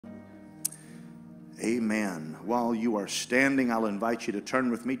Amen. While you are standing, I'll invite you to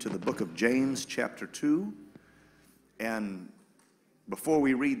turn with me to the book of James, chapter 2. And before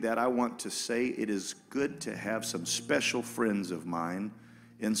we read that, I want to say it is good to have some special friends of mine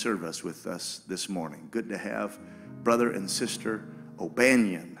in service with us this morning. Good to have brother and sister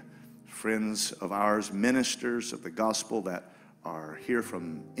O'Banion, friends of ours, ministers of the gospel that are here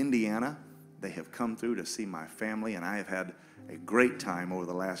from Indiana. They have come through to see my family, and I have had a great time over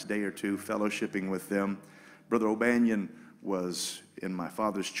the last day or two fellowshipping with them. Brother O'Banion was in my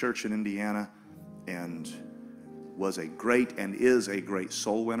father's church in Indiana and was a great and is a great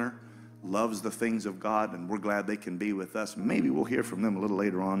soul winner, loves the things of God, and we're glad they can be with us. Maybe we'll hear from them a little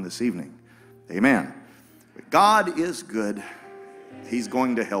later on this evening. Amen. But God is good. He's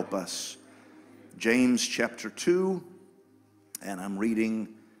going to help us. James chapter 2, and I'm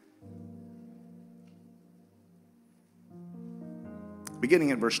reading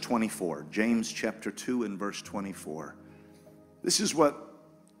beginning at verse 24. James chapter 2 and verse 24. This is what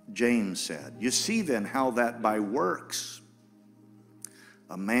James said. You see then how that by works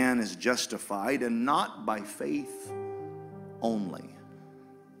a man is justified, and not by faith only.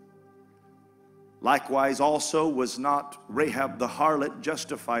 Likewise also was not Rahab the harlot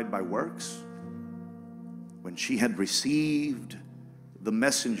justified by works when she had received the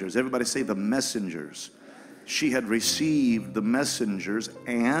messengers? Everybody say the messengers. She had received the messengers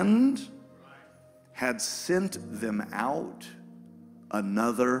and had sent them out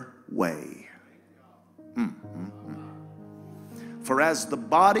another way. For as the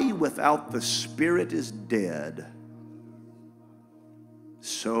body without the spirit is dead,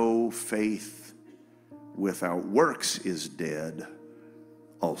 so faith without works is dead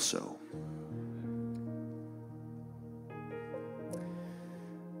also.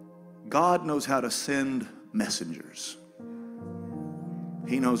 God knows how to send messengers.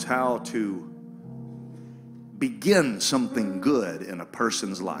 He knows how to begin something good in a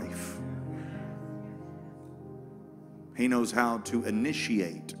person's life. He knows how to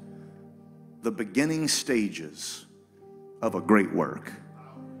initiate the beginning stages of a great work.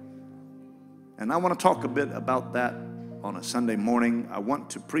 And I want to talk a bit about that on a Sunday morning. I want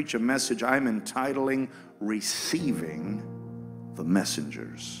to preach a message I'm entitling Receiving the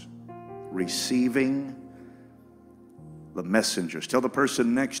Messengers. Receiving the messengers. Tell the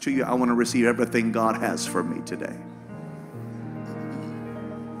person next to you, I want to receive everything God has for me today.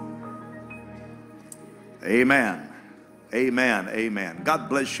 Amen. Amen. Amen. God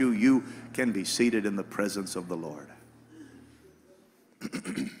bless you. You can be seated in the presence of the Lord.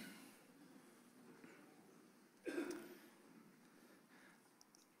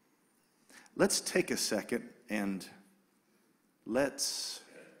 Let's take a second and let's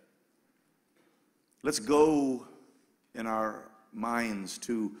go in our minds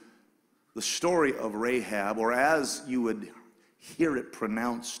to the story of Rahab, or as you would hear it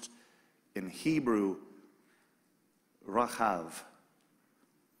pronounced in Hebrew, Rahav.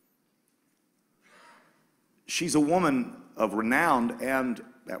 She's a woman of renown and,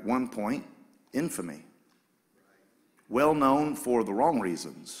 at one point, infamy. Well known for the wrong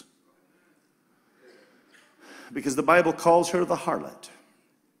reasons. Because the Bible calls her the harlot.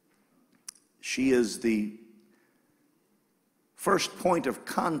 She is the first point of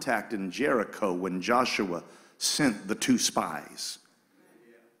contact in Jericho when Joshua sent the two spies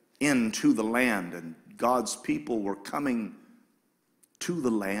into the land, and God's people were coming to the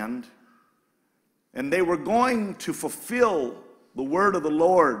land, and they were going to fulfill the word of the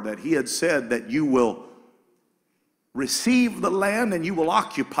Lord that he had said, that you will receive the land and you will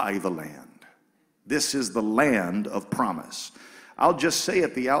occupy the land. This is the land of promise. I'll just say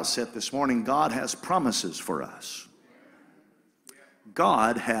at the outset this morning, God has promises for us.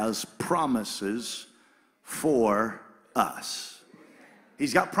 God has promises for us.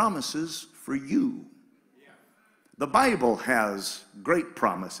 He's got promises for you. The Bible has great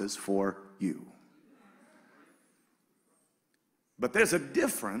promises for you. But there's a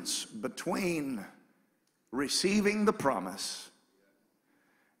difference between receiving the promise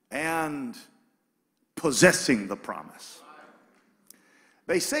and possessing the promise.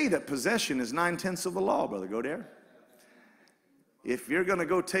 They say that possession is 9/10 of the law, Brother Godare. If you're going to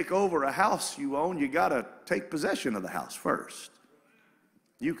go take over a house you own, you got to take possession of the house first.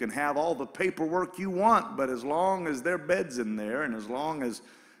 You can have all the paperwork you want, but as long as their bed's in there, and as long as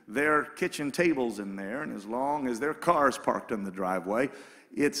their kitchen table's in there, and as long as their car's parked in the driveway,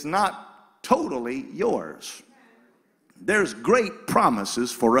 it's not totally yours. There's great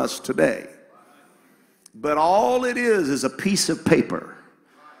promises for us today. But all it is a piece of paper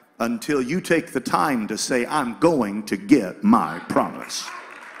until you take the time to say, I'm going to get my promise.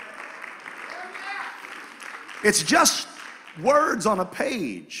 It's just words on a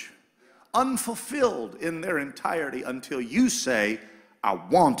page, unfulfilled in their entirety until you say, I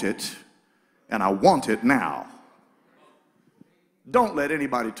want it, and I want it now. Don't let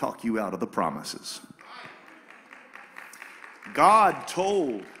anybody talk you out of the promises. God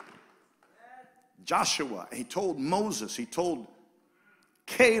told Joshua, he told Moses, he told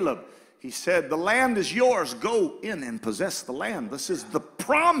Caleb, he said, the land is yours, go in and possess the land. This is the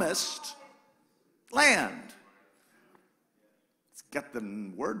promised land. It's got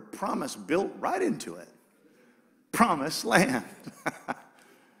the word promise built right into it. Promised land.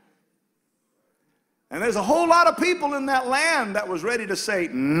 And there's a whole lot of people in that land that was ready to say,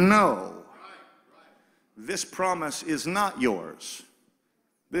 no, this promise is not yours.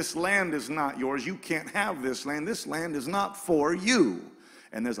 This land is not yours. You can't have this land. This land is not for you.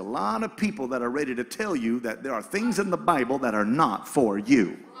 And there's a lot of people that are ready to tell you that there are things in the Bible that are not for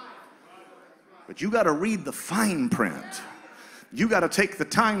you. But you got to read the fine print. You got to take the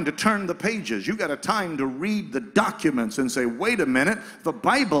time to turn the pages. You got a time to read the documents and say, wait a minute, the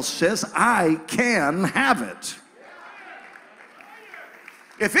Bible says I can have it.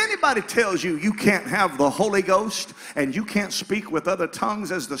 If anybody tells you you can't have the Holy Ghost and you can't speak with other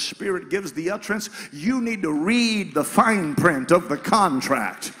tongues as the Spirit gives the utterance, you need to read the fine print of the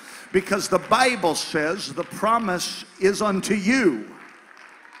contract, because the Bible says the promise is unto you.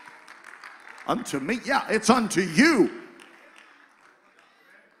 Unto me? Yeah, it's unto you.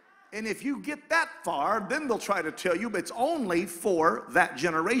 And if you get that far, then they'll try to tell you it's only for that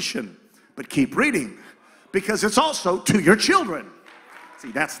generation. But keep reading, because it's also to your children.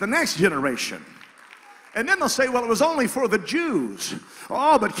 See, that's the next generation. And then they'll say, well, it was only for the Jews.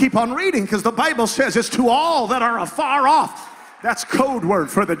 Oh, but keep on reading, because the Bible says it's to all that are afar off. That's code word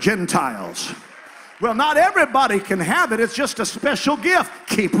for the Gentiles. Well, not everybody can have it. It's just a special gift.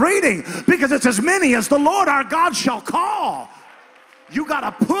 Keep reading, because it's as many as the Lord our God shall call. You got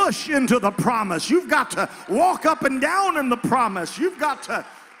to push into the promise. You've got to walk up and down in the promise. You've got to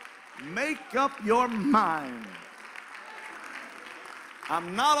make up your mind.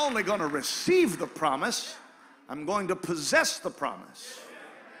 I'm not only going to receive the promise, I'm going to possess the promise.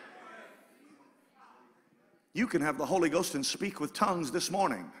 You can have the Holy Ghost and speak with tongues this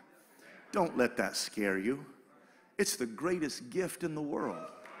morning. Don't let that scare you. It's the greatest gift in the world.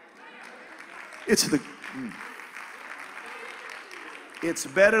 It's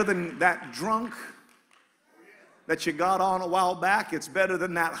better than that drunk that you got on a while back. It's better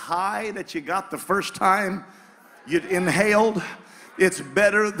than that high that you got the first time you'd inhaled. It's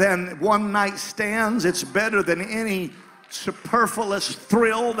better than one night stands. It's better than any superfluous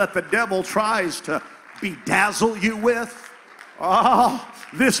thrill that the devil tries to bedazzle you with. Oh,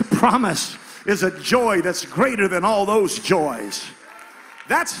 this promise is a joy that's greater than all those joys.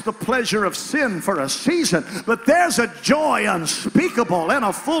 That's the pleasure of sin for a season, but there's a joy unspeakable and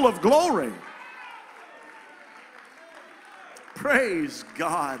a full of glory. Praise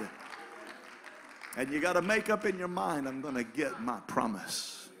God. And you got to make up in your mind, I'm going to get my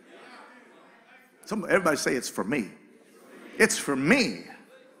promise. Everybody say, it's for me. It's for me.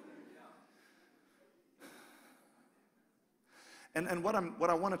 And what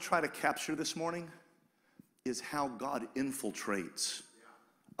I want to try to capture this morning is how God infiltrates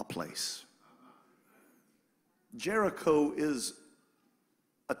a place. Jericho is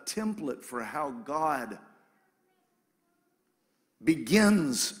a template for how God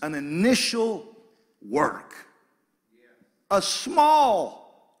begins an initial work, a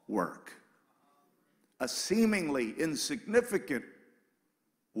small work, a seemingly insignificant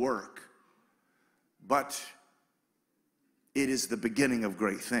work, but it is the beginning of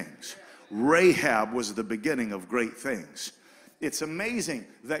great things. Rahab was the beginning of great things. It's amazing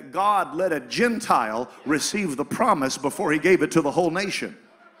that God let a Gentile receive the promise before he gave it to the whole nation.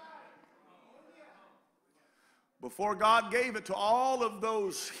 Before God gave it to all of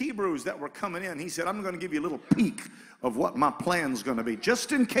those Hebrews that were coming in, he said, I'm going to give you a little peek of what my plan's going to be,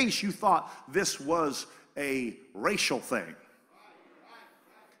 just in case you thought this was a racial thing.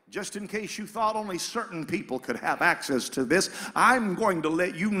 Just in case you thought only certain people could have access to this, I'm going to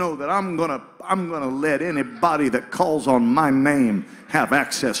let you know that I'm going to let anybody that calls on my name have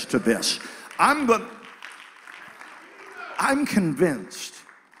access to this. I'm convinced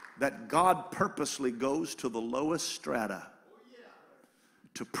that God purposely goes to the lowest strata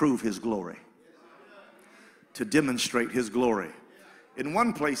to prove his glory, to demonstrate his glory. In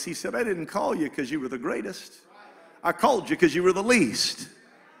one place he said, I didn't call you because you were the greatest. I called you because you were the least.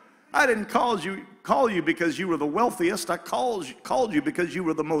 I didn't call you because you were the wealthiest. I called you because you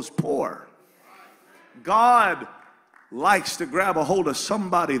were the most poor. God likes to grab a hold of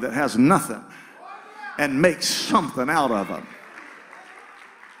somebody that has nothing and make something out of them.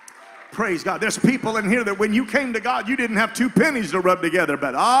 Praise God. There's people in here that when you came to God, you didn't have 2 pennies to rub together,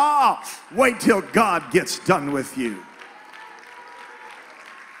 but wait till God gets done with you.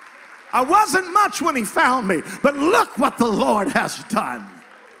 I wasn't much when he found me, but look what the Lord has done.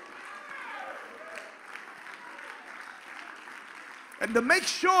 And to make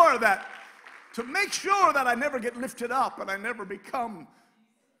sure that I never get lifted up and I never become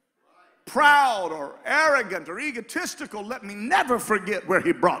proud or arrogant or egotistical, let me never forget where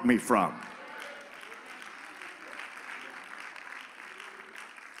he brought me from.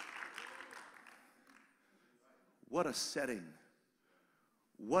 What a setting.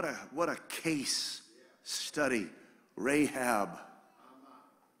 What a case study. Rahab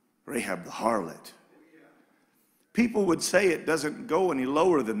the harlot. People would say it doesn't go any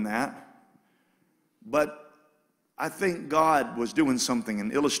lower than that, but I think God was doing something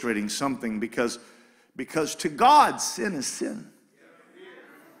and illustrating something, because to God, sin is sin.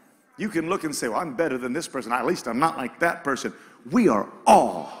 You can look and say, well, I'm better than this person. At least I'm not like that person. We are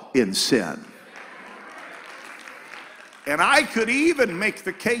all in sin. And I could even make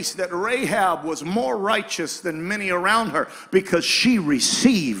the case that Rahab was more righteous than many around her because she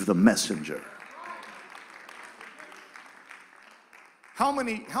received the messenger.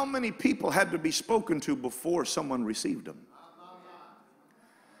 How many people had to be spoken to before someone received them?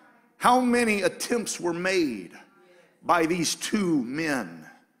 How many attempts were made by these 2 men?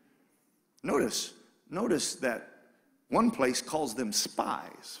 Notice that one place calls them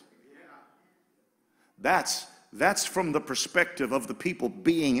spies. That's from the perspective of the people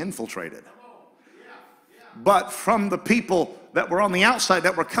being infiltrated. But from the people that were on the outside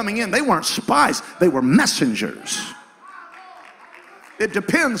that were coming in, they weren't spies, they were messengers. It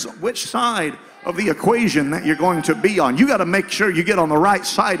depends which side of the equation that you're going to be on. You got to make sure you get on the right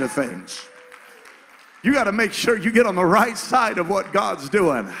side of things. You got to make sure you get on the right side of what God's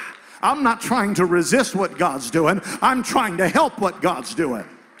doing. I'm not trying to resist what God's doing. I'm trying to help what God's doing.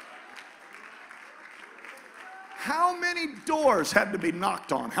 How many doors had to be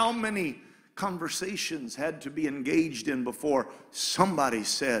knocked on? How many conversations had to be engaged in before somebody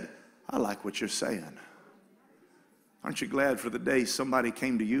said, I like what you're saying? Aren't you glad for the day somebody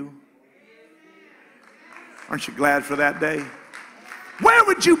came to you? Aren't you glad for that day? Where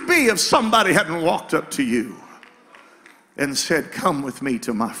would you be if somebody hadn't walked up to you and said, come with me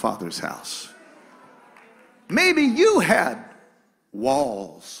to my Father's house? Maybe you had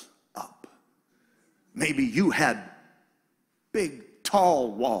walls up. Maybe you had big,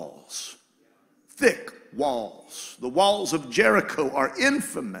 tall walls, thick walls. The walls of Jericho are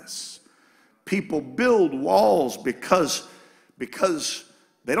infamous. People build walls because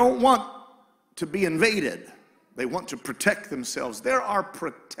they don't want to be invaded. They want to protect themselves. There are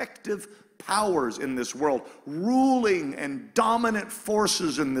protective powers in this world, ruling and dominant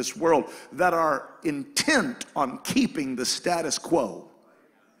forces in this world that are intent on keeping the status quo.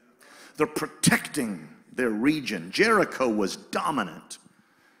 They're protecting their region. Jericho was dominant.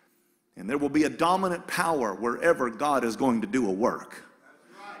 And there will be a dominant power wherever God is going to do a work.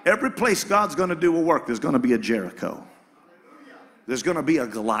 Every place God's going to do a work, there's going to be a Jericho. There's going to be a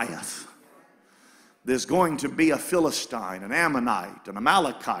Goliath. There's going to be a Philistine, an Ammonite, an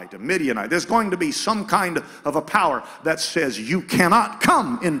Amalekite, a Midianite. There's going to be some kind of a power that says you cannot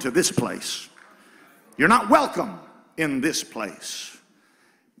come into this place. You're not welcome in this place.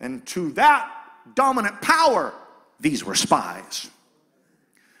 And to that dominant power, these were spies.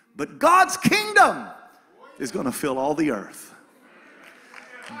 But God's kingdom is going to fill all the earth.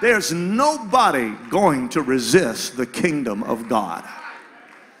 There's nobody going to resist the kingdom of God.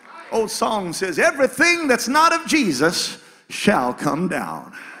 Old song says, everything that's not of Jesus shall come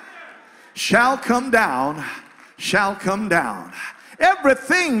down. Shall come down, shall come down.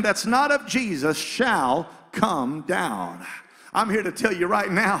 Everything that's not of Jesus shall come down. I'm here to tell you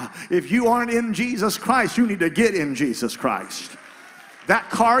right now, if you aren't in Jesus Christ, you need to get in Jesus Christ.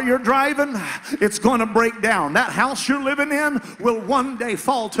 That car you're driving, it's going to break down. That house you're living in will one day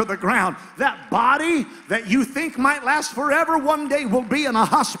fall to the ground. That body that you think might last forever, one day will be in a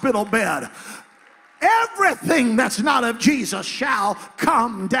hospital bed. Everything that's not of Jesus shall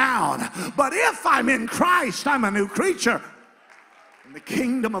come down. But if I'm in Christ, I'm a new creature. And the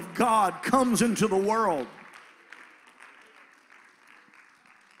kingdom of God comes into the world.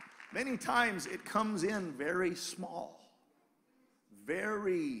 Many times it comes in very small.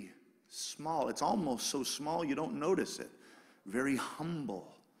 Very small. It's almost so small you don't notice it. Very humble.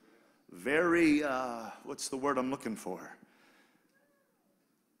 Very, what's the word I'm looking for?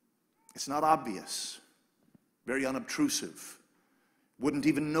 It's not obvious. Very unobtrusive. Wouldn't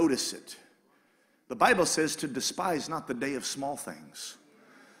even notice it. The Bible says to despise not the day of small things.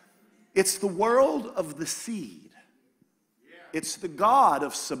 It's the world of the seed. It's the God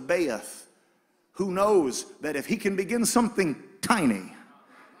of Sabaoth who knows that if he can begin something tiny,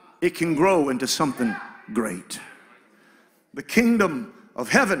 it can grow into something great. The kingdom of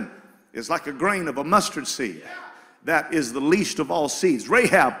heaven is like a grain of a mustard seed. That is the least of all seeds.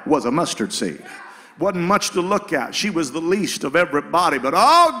 Rahab was a mustard seed. Wasn't much to look at. She was the least of everybody. But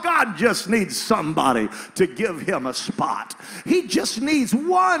oh, God just needs somebody to give him a spot. He just needs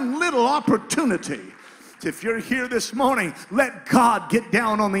one little opportunity. If you're here this morning, let God get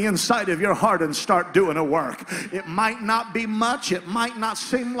down on the inside of your heart and start doing a work. It might not be much. It might not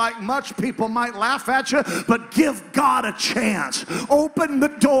seem like much. People might laugh at you, but give God a chance. Open the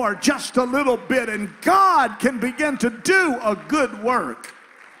door just a little bit, and God can begin to do a good work.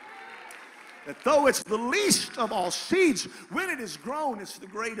 That though it's the least of all seeds, when it is grown, it's the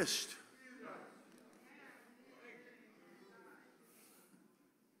greatest.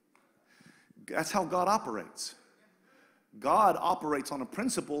 That's how God operates. God operates on a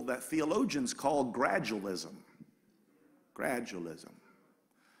principle that theologians call gradualism. Gradualism.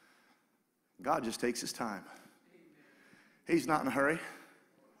 God just takes his time. He's not in a hurry.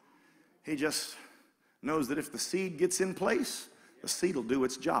 He just knows that if the seed gets in place, the seed will do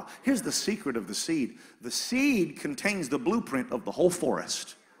its job. Here's the secret of the seed. The seed contains the blueprint of the whole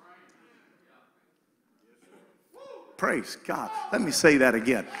forest. Praise God. Let me say that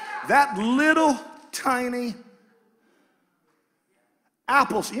again. That little tiny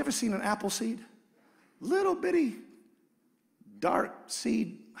apple, you ever seen an apple seed? Little bitty dark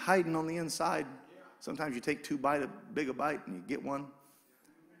seed hiding on the inside. Sometimes you take too big a bite and you get one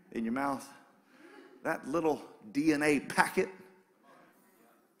in your mouth. That little DNA packet,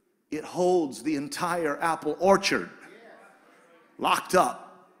 it holds the entire apple orchard locked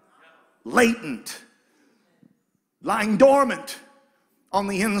up, latent, lying dormant on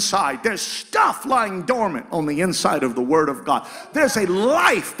the inside. There's stuff lying dormant on the inside of the Word of God. There's a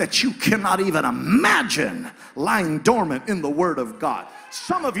life that you cannot even imagine lying dormant in the Word of God.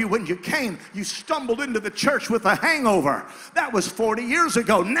 Some of you, when you came, you stumbled into the church with a hangover. That was 40 years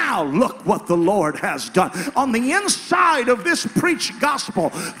ago. Now look what the Lord has done. On the inside of this preached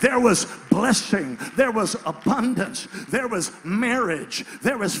gospel, there was blessing, there was abundance, there was marriage,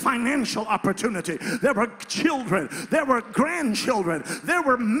 there was financial opportunity, there were children, there were grandchildren, there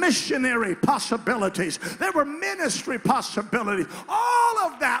were missionary possibilities, there were ministry possibilities. All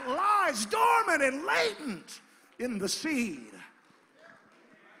of that lies dormant and latent in the seed.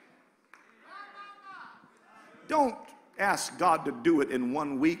 Don't ask God to do it in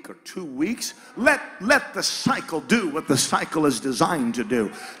 1 week or 2 weeks. Let the cycle do what the cycle is designed to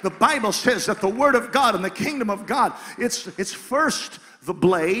do. The Bible says that the Word of God and the kingdom of God, it's first the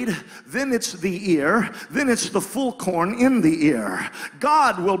blade, then it's the ear, then it's the full corn in the ear.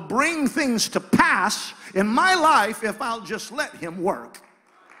 God will bring things to pass in my life if I'll just let him work.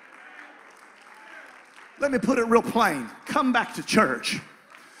 Let me put it real plain. Come back to church.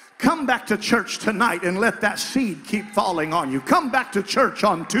 Come back to church tonight and let that seed keep falling on you. Come back to church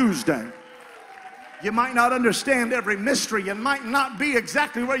on Tuesday. You might not understand every mystery. You might not be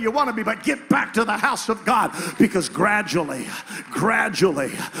exactly where you want to be, but get back to the house of God, because gradually,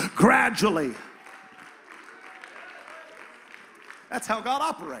 that's how God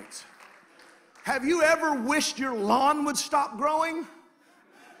operates. Have you ever wished your lawn would stop growing?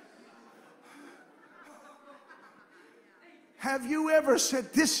 Have you ever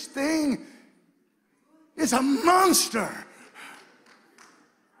said, this thing is a monster?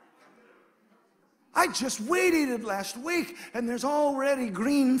 I just weed-eated it last week, and there's already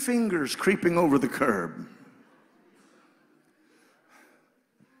green fingers creeping over the curb.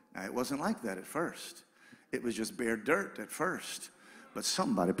 Now, it wasn't like that at first. It was just bare dirt at first. But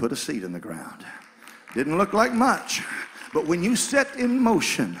somebody put a seed in the ground. Didn't look like much. But when you set in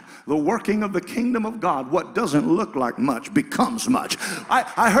motion the working of the kingdom of God, what doesn't look like much becomes much.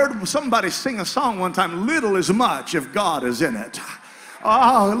 I heard somebody sing a song one time, little is much if God is in it.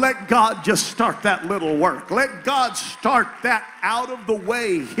 Oh, let God just start that little work. Let God start that out of the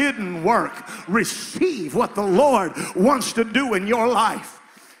way, hidden work. Receive what the Lord wants to do in your life.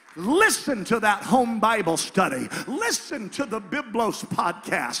 Listen to that home Bible study. Listen to the Biblos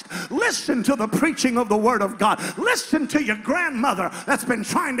podcast. Listen to the preaching of the Word of God. Listen to your grandmother that's been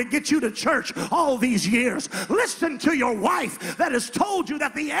trying to get you to church all these years. Listen to your wife that has told you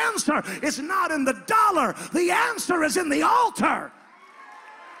that the answer is not in the dollar. The answer is in the altar.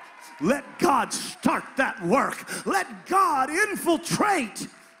 Let God start that work. Let God infiltrate.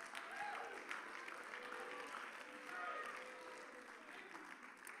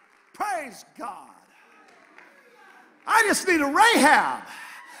 Praise God. I just need a Rahab.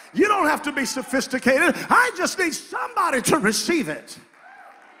 You don't have to be sophisticated. I just need somebody to receive it.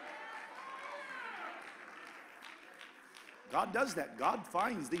 God does that. God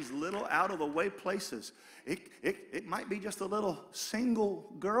finds these little out-of-the-way places. It might be just a little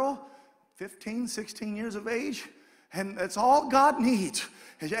single girl, 15, 16 years of age, and that's all God needs.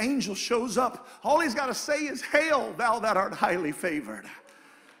 His angel shows up. All he's got to say is, "Hail, thou that art highly favored,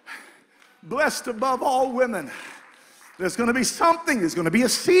 blessed above all women." There's going to be something. There's going to be a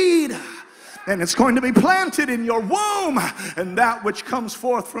seed, and it's going to be planted in your womb, and that which comes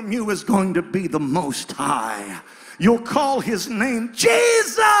forth from you is going to be the Most High. You'll call his name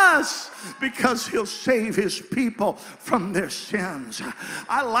Jesus, because he'll save his people from their sins.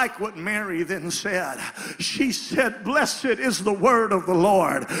 I like what Mary then said. She said, "Blessed is the word of the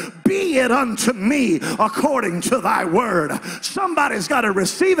Lord. Be it unto me according to thy word." Somebody's got to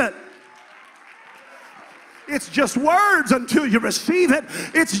receive it. It's just words until you receive it.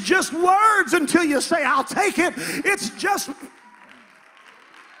 It's just words until you say, "I'll take it." It's just...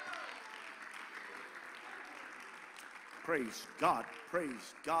 Praise God,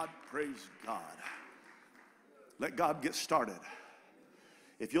 praise God, praise God. Let God get started.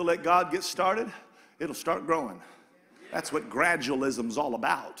 If you'll let God get started, it'll start growing. That's what gradualism's all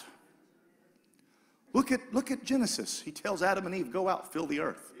about. Look at Genesis. He tells Adam and Eve, "Go out, fill the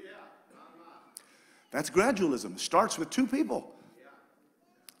earth." That's gradualism. It starts with two people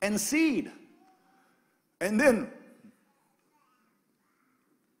and seed. And then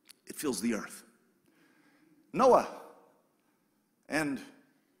it fills the earth. Noah and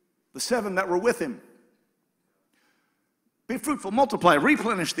the 7 that were with him. Be fruitful, multiply,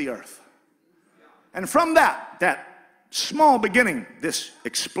 replenish the earth. And from that small beginning, this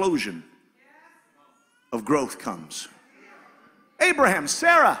explosion of growth comes. Abraham,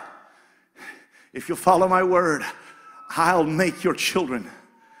 Sarah, if you'll follow my word, I'll make your children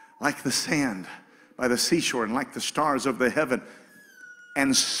like the sand by the seashore and like the stars of the heaven.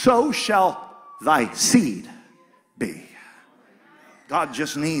 And so shall thy seed be. God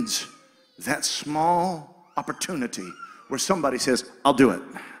just needs that small opportunity where somebody says, "I'll do it.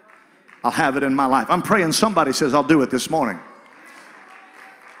 I'll have it in my life." I'm praying somebody says, "I'll do it" this morning.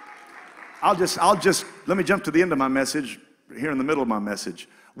 Let me jump to the end of my message, here in the middle of my message.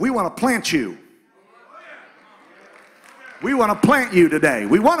 We want to plant you. We want to plant you today.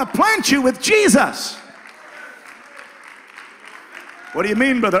 We want to plant you with Jesus. What do you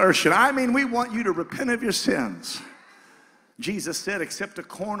mean, Brother Urshan? I mean, we want you to repent of your sins. Jesus said, "Except a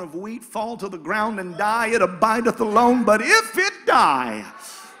corn of wheat fall to the ground and die, it abideth alone. But if it die,"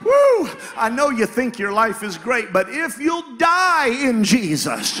 whoo, I know you think your life is great, but if you'll die in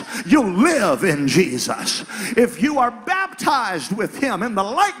Jesus, you'll live in Jesus. If you are baptized with him in the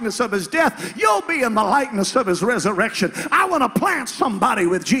likeness of his death, you'll be in the likeness of his resurrection. I want to plant somebody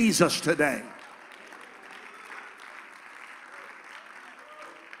with Jesus today.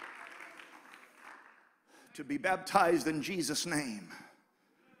 To be baptized in Jesus' name,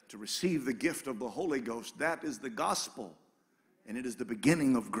 to receive the gift of the Holy Ghost, that is the gospel, and it is the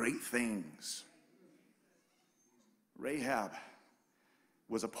beginning of great things. Rahab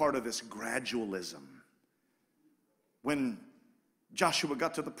was a part of this gradualism. When Joshua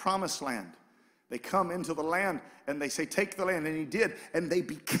got to the promised land, they come into the land and they say, "Take the land," and he did, and they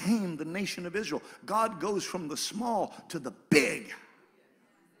became the nation of Israel. God goes from the small to the big.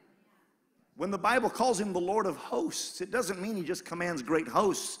 When the Bible calls him the Lord of hosts, it doesn't mean he just commands great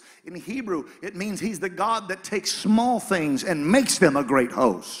hosts. In Hebrew, it means he's the God that takes small things and makes them a great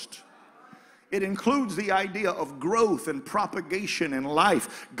host. It includes the idea of growth and propagation in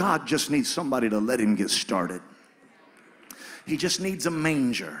life. God just needs somebody to let him get started. He just needs a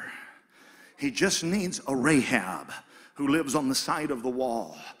manger. He just needs a Rahab who lives on the side of the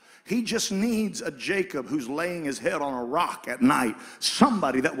wall. He just needs a Jacob who's laying his head on a rock at night.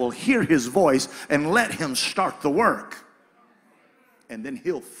 Somebody that will hear his voice and let him start the work. And then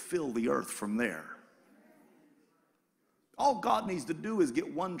he'll fill the earth from there. All God needs to do is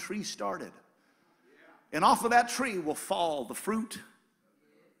get one tree started. And off of that tree will fall the fruit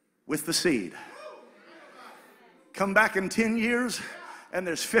with the seed. Come back in 10 years and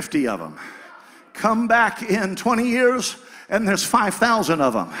there's 50 of them. Come back in 20 years and there's 5,000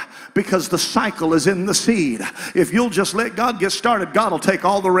 of them, because the cycle is in the seed. If you'll just let God get started, God will take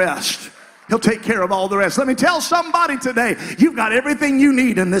all the rest. He'll take care of all the rest. Let me tell somebody today, you've got everything you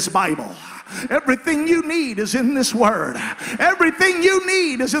need in this Bible. Everything you need is in this word. Everything you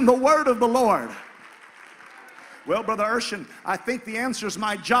need is in the word of the Lord. Well, Brother Urshan, I think the answer is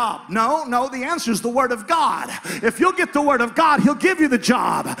my job. No, the answer is the Word of God. If you'll get the Word of God, He'll give you the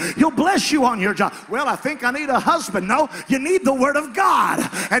job. He'll bless you on your job. Well, I think I need a husband. No, you need the Word of God.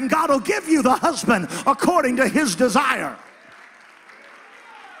 And God will give you the husband according to His desire.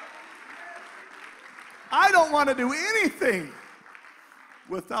 I don't want to do anything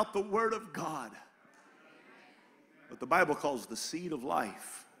without the Word of God. What the Bible calls the seed of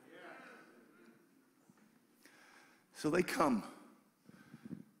life. So they come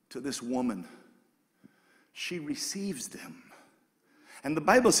to this woman. She receives them. And the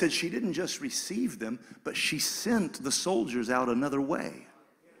Bible said she didn't just receive them, but she sent the soldiers out another way.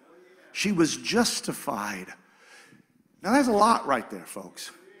 She was justified. Now there's a lot right there,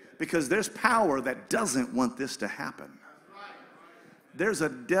 folks, because there's power that doesn't want this to happen. There's a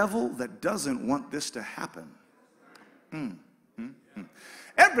devil that doesn't want this to happen.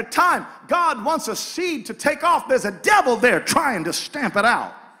 Every time God wants a seed to take off, there's a devil there trying to stamp it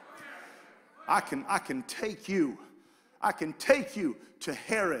out. I can take you to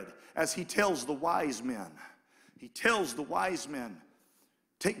Herod as he tells the wise men. He tells the wise men,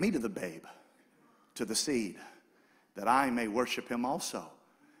 take me to the babe, to the seed, that I may worship him also.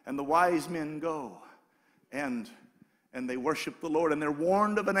 And the wise men go and they worship the Lord, and they're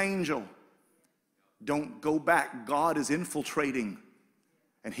warned of an angel. Don't go back. God is infiltrating.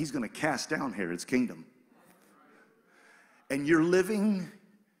 And he's going to cast down Herod's kingdom. And you're living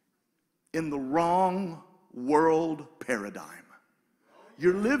in the wrong world paradigm.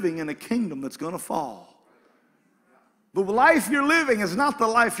 You're living in a kingdom that's going to fall. The life you're living is not the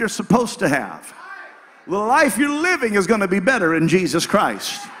life you're supposed to have. The life you're living is going to be better in Jesus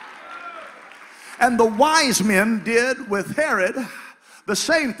Christ. And the wise men did with Herod the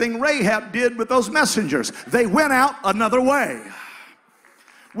same thing Rahab did with those messengers. They went out another way.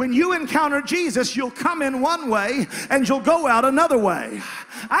 When you encounter Jesus, you'll come in one way and you'll go out another way.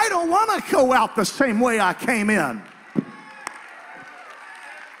 I don't want to go out the same way I came in.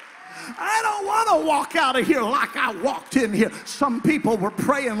 I don't want to walk out of here like I walked in here. Some people were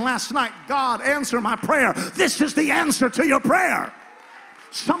praying last night, God, answer my prayer. This is the answer to your prayer.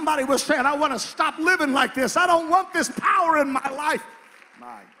 Somebody was saying, I want to stop living like this. I don't want this power in my life.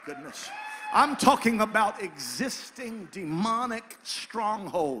 My goodness. I'm talking about existing demonic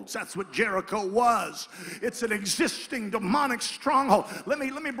strongholds. That's what Jericho was. It's an existing demonic stronghold. Let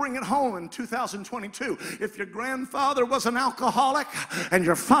me bring it home in 2022. If your grandfather was an alcoholic and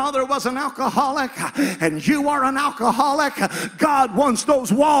your father was an alcoholic and you are an alcoholic, God wants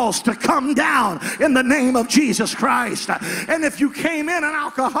those walls to come down in the name of Jesus Christ. And if you came in an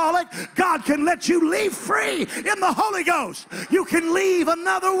alcoholic, God can let you leave free in the Holy Ghost. You can leave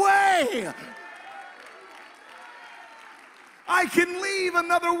another way. I can leave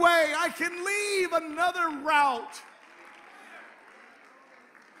another way. I can leave another route.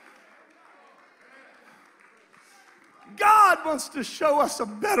 God wants to show us a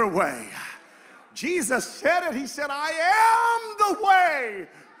better way. Jesus said it. He said, I am the way.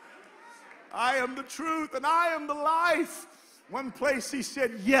 I am the truth and I am the life. One place he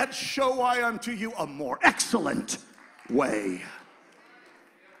said, yet show I unto you a more excellent way.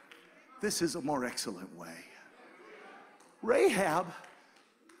 This is a more excellent way. Rahab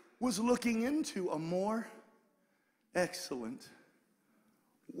was looking into a more excellent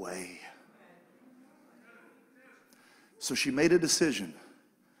way. So she made a decision.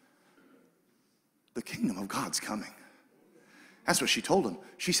 The kingdom of God's coming. That's what she told him.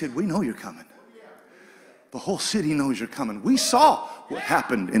 She said, we know you're coming. The whole city knows you're coming. We saw what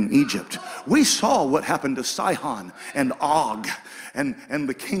happened in Egypt. We saw what happened to Sihon and Og and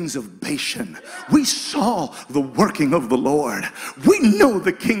the kings of Bashan. We saw the working of the Lord. We know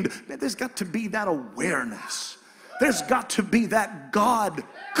the kingdom. There's got to be that awareness. There's got to be that God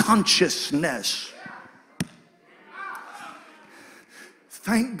consciousness.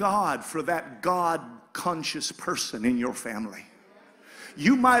 Thank God for that God conscious person in your family.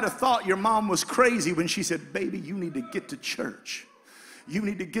 You might have thought your mom was crazy when she said, baby, you need to get to church. You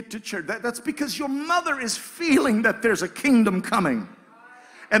need to get to church. That's because your mother is feeling that there's a kingdom coming.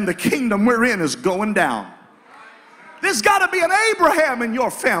 And the kingdom we're in is going down. There's got to be an Abraham in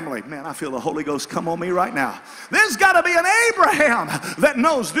your family. Man, I feel the Holy Ghost come on me right now. There's got to be an Abraham that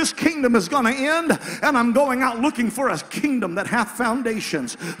knows this kingdom is going to end, and I'm going out looking for a kingdom that hath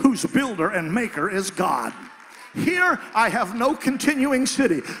foundations, whose builder and maker is God. Here I have no continuing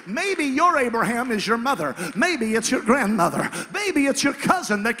city. Maybe your Abraham is your mother. Maybe it's your grandmother. Maybe it's your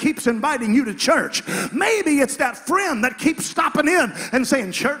cousin that keeps inviting you to church. Maybe it's that friend that keeps stopping in and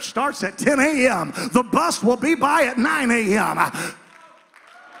saying church starts at 10 a.m. The bus will be by at 9 a.m.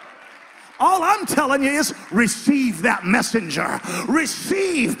 All I'm telling you is receive that messenger.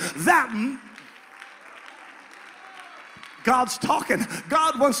 Receive that. God's talking.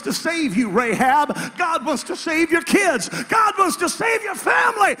 God wants to save you, Rahab. God wants to save your kids. God wants to save your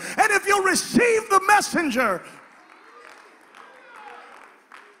family. And if you'll receive the messenger,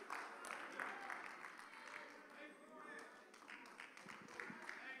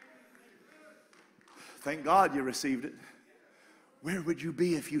 thank God you received it. Where would you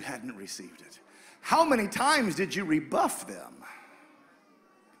be if you hadn't received it? How many times did you rebuff them?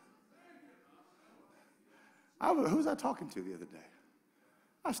 Who was I talking to the other day?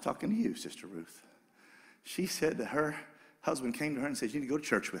 I was talking to you, Sister Ruth. She said that her husband came to her and said, you need to go to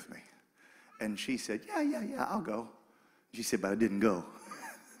church with me. And she said, yeah, I'll go. She said, but I didn't go.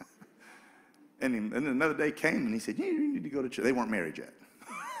 and another day came and he said, you need to go to church. They weren't married yet.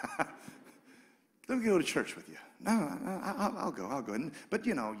 Let me go to church with you. No, I'll go. But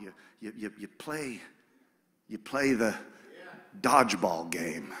you know, you play the dodgeball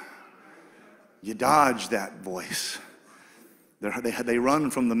game. You dodge that voice. They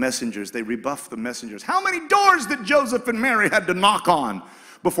run from the messengers. They rebuff the messengers. How many doors did Joseph and Mary had to knock on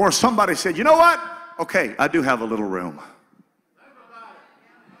before somebody said, you know what? Okay, I do have a little room.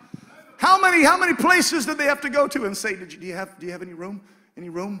 How many places did they have to go to and say, do you have any room? Any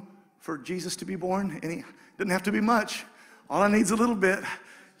room for Jesus to be born? Didn't have to be much. All I need is a little bit.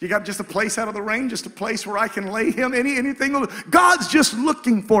 You got just a place out of the rain, just a place where I can lay him, anything. God's just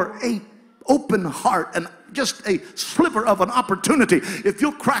looking for a open heart and just a sliver of an opportunity. If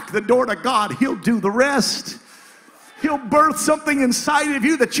you'll crack the door to God, he'll do the rest. He'll birth something inside of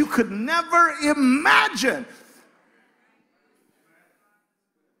you that you could never imagine.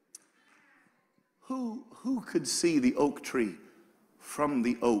 Who could see the oak tree from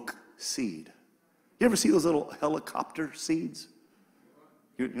the oak seed? You ever see those little helicopter seeds?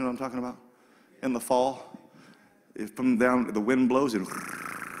 You know what I'm talking about? In the fall, from down, the wind blows and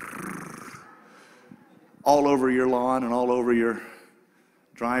all over your lawn and all over your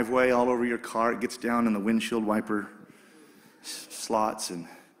driveway, all over your car. It gets down in the windshield wiper slots, and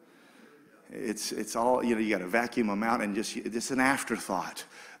it's all, you got to vacuum them out, and it's an afterthought.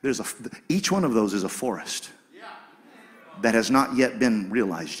 Each one of those is a forest that has not yet been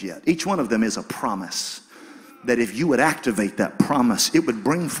realized yet. Each one of them is a promise that if you would activate that promise, it would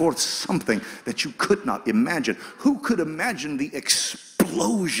bring forth something that you could not imagine. Who could imagine the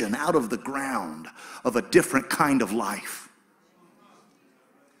explosion out of the ground of a different kind of life?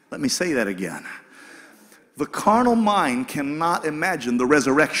 Let me say that again. The carnal mind cannot imagine the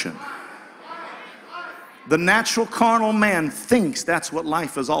resurrection. The natural carnal man thinks that's what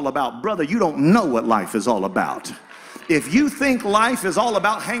life is all about. Brother, you don't know what life is all about. If you think life is all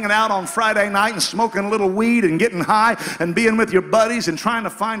about hanging out on Friday night and smoking a little weed and getting high and being with your buddies and trying to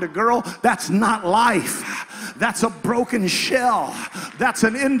find a girl, that's not life. That's a broken shell. That's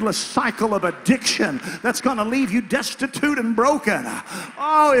an endless cycle of addiction that's going to leave you destitute and broken.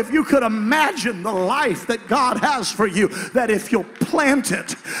 Oh, if you could imagine the life that God has for you, that if you'll plant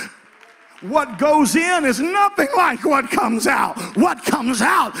it, what goes in is nothing like what comes out. What comes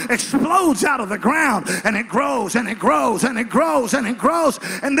out explodes out of the ground, and it grows and it grows and it grows and it grows,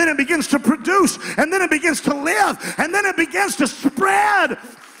 and then it begins to produce, and then it begins to live, and then it begins to spread.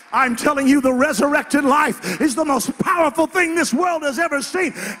 I'm telling you, the resurrected life is the most powerful thing this world has ever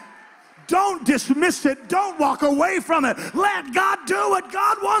seen. Don't dismiss it. Don't walk away from it. Let God do what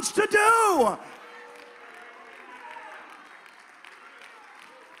God wants to do.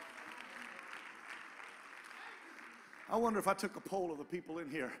 I wonder if I took a poll of the people in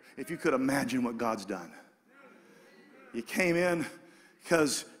here, if you could imagine what God's done. You came in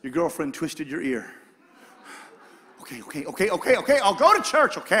because your girlfriend twisted your ear. Okay, I'll go to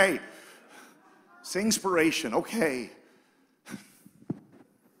church, okay. Singspiration, okay.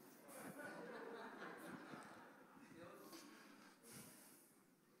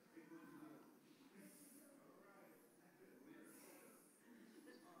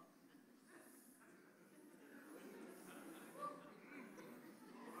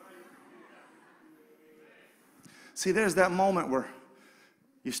 See, there's that moment where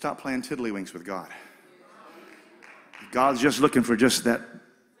you stop playing tiddlywinks with God. God's just looking for just that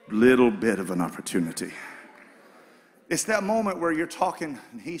little bit of an opportunity. It's that moment where you're talking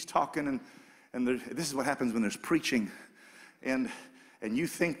and he's talking, and this is what happens when there's preaching, and you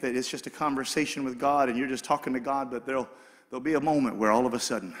think that it's just a conversation with God and you're just talking to God, but there'll be a moment where all of a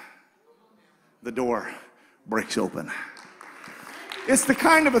sudden the door breaks open. It's the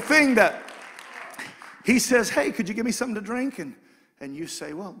kind of a thing that he says, hey, could you give me something to drink? And you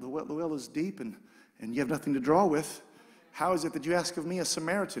say, well, the well is deep and you have nothing to draw with. How is it that you ask of me, a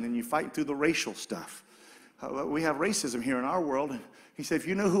Samaritan, and you fight through the racial stuff? We have racism here in our world. And he said, if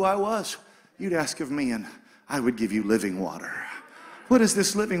you knew who I was, you'd ask of me, and I would give you living water. What is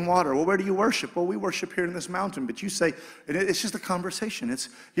this living water? Well, where do you worship? Well, we worship here in this mountain. But you say, and it's just a conversation. It's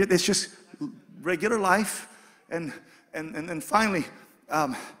just regular life. And then finally,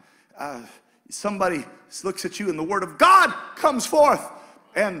 somebody looks at you, and the Word of God comes forth.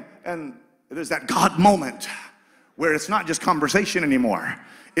 And there's that God moment where it's not just conversation anymore.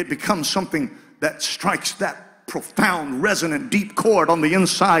 It becomes something that strikes that profound, resonant, deep chord on the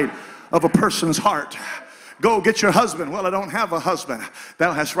inside of a person's heart. Go get your husband. Well, I don't have a husband.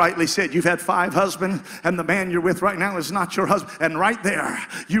 Thou hast rightly said. You've had 5 husbands, and the man you're with right now is not your husband. And right there,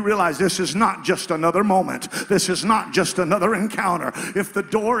 you realize this is not just another moment. This is not just another encounter. If the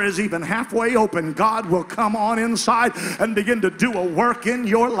door is even halfway open, God will come on inside and begin to do a work in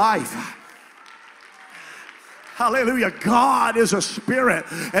your life. Hallelujah. God is a spirit,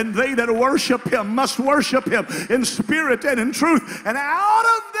 and they that worship him must worship him in spirit and in truth. And out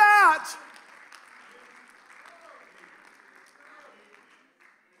of that,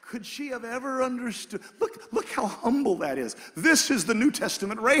 could she have ever understood? Look how humble that is. This is the New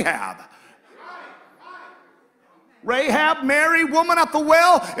Testament Rahab. Rahab, Mary, woman at the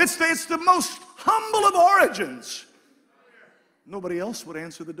well. It's the most humble of origins. Nobody else would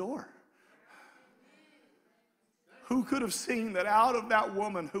answer the door. Who could have seen that out of that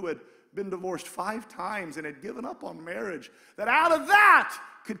woman who had been divorced 5 times and had given up on marriage, that out of that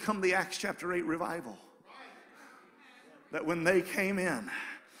could come the Acts chapter 8 revival? That when they came in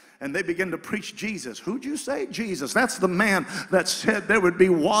and they began to preach Jesus. Who'd you say? Jesus. That's the man that said there would be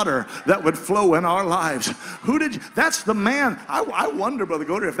water that would flow in our lives. That's the man. I wonder, Brother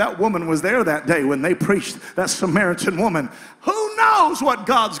Goder, if that woman was there that day when they preached, that Samaritan woman. Who knows what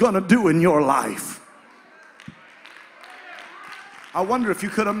God's going to do in your life? I wonder if you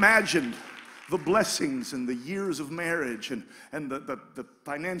could imagine the blessings and the years of marriage and the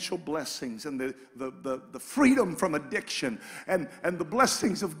financial blessings and the freedom from addiction and the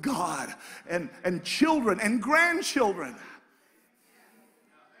blessings of God and children and grandchildren.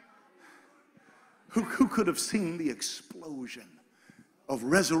 Who could have seen the explosion of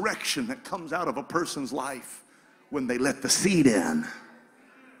resurrection that comes out of a person's life when they let the seed in?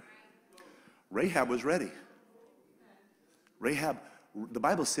 Rahab was ready. Rahab, the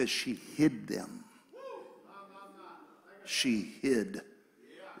Bible says she hid them. She hid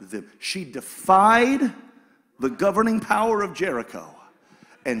them. She defied the governing power of Jericho,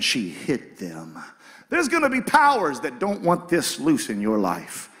 and she hid them. There's going to be powers that don't want this loose in your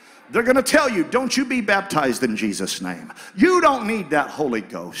life. They're going to tell you, don't you be baptized in Jesus' name. You don't need that Holy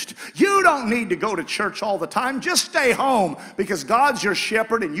Ghost. You don't need to go to church all the time. Just stay home because God's your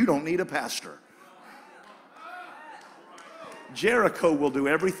shepherd and you don't need a pastor. Jericho will do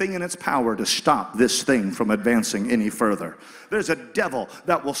everything in its power to stop this thing from advancing any further. There's a devil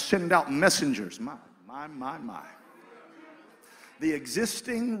that will send out messengers. My. The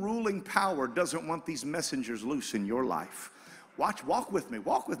existing ruling power doesn't want these messengers loose in your life. Walk with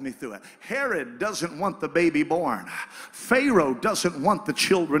me through it. Herod doesn't want the baby born. Pharaoh doesn't want the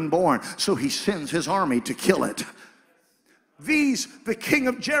children born, so he sends his army to kill it. The king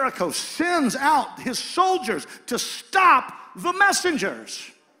of Jericho sends out his soldiers to stop the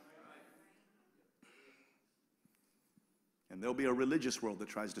messengers. And there'll be a religious world that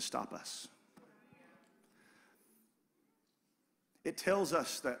tries to stop us. It tells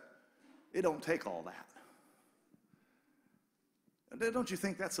us that it don't take all that. Don't you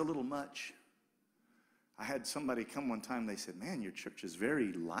think that's a little much? I had somebody come one time, they said, man, your church is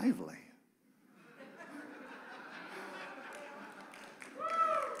very lively.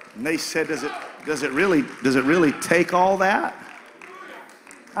 And they said, does it really take all that?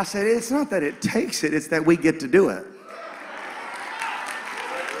 I said, it's not that it takes it, it's that we get to do it.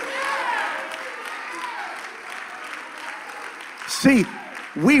 See,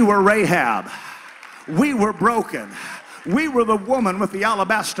 we were Rahab. We were broken. We were the woman with the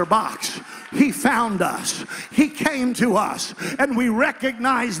alabaster box. He found us. He came to us. And we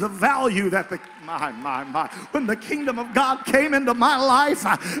recognized the value that when the kingdom of God came into my life,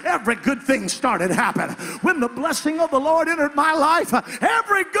 every good thing started happening. When the blessing of the Lord entered my life,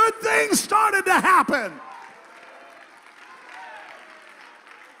 every good thing started to happen.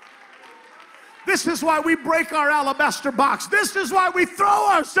 This is why we break our alabaster box. This is why we throw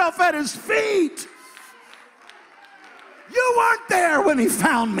ourselves at his feet. You weren't there when he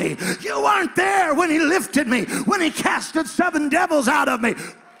found me. You weren't there when he lifted me, when he casted 7 devils out of me.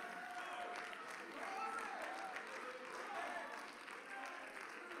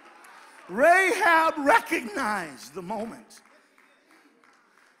 Rahab recognized the moment.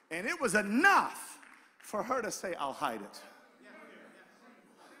 And it was enough for her to say, I'll hide it.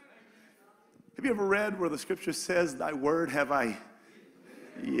 Have you ever read where the scripture says, thy word have I?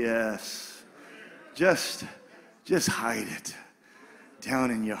 Yes. Just hide it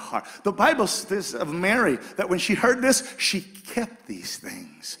down in your heart. The Bible says of Mary that when she heard this, she kept these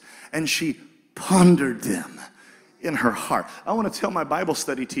things and she pondered them in her heart. I want to tell my Bible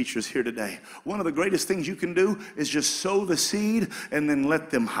study teachers here today, one of the greatest things you can do is just sow the seed and then let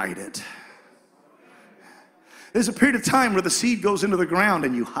them hide it. There's a period of time where the seed goes into the ground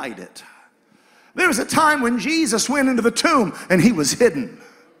and you hide it. There was a time when Jesus went into the tomb and he was hidden.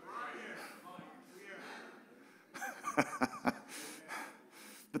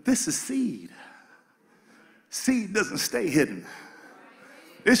 But this is seed. Seed doesn't stay hidden.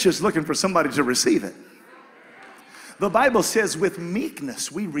 It's just looking for somebody to receive it. The Bible says with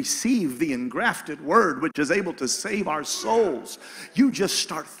meekness we receive the engrafted word which is able to save our souls. You just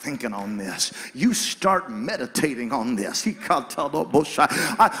start thinking on this. You start meditating on this.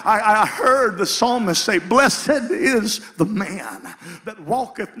 I heard the psalmist say, blessed is the man that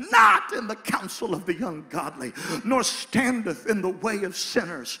walketh not in the counsel of the ungodly, nor standeth in the way of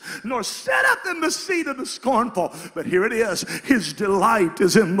sinners, nor sitteth in the seat of the scornful. But here it is, his delight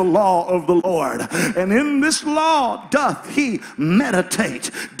is in the law of the Lord. And in this law doth he meditate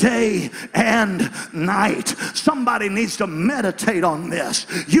day and night. Somebody needs to meditate on this.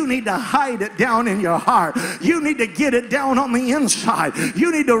 You need to hide it down in your heart. You need to get it down on the inside.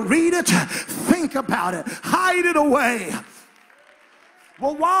 You need to read it, think about it, hide it away.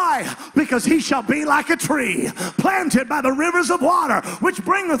 Well, why? Because he shall be like a tree planted by the rivers of water, which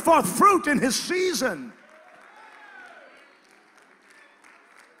bringeth forth fruit in his season.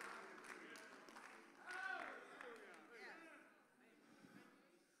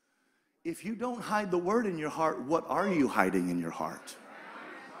 If you don't hide the word in your heart, what are you hiding in your heart?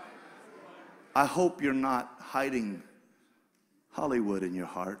 I hope you're not hiding Hollywood in your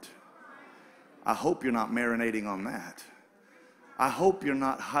heart. I hope you're not marinating on that. I hope you're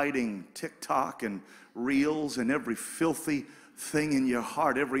not hiding TikTok and reels and every filthy thing in your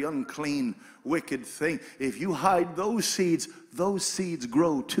heart, every unclean, wicked thing. If you hide those seeds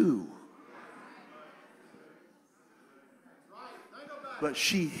grow too. But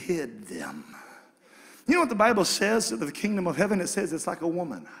she hid them. You know what the Bible says of the kingdom of heaven? It says it's like a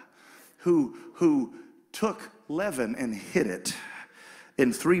woman who took leaven and hid it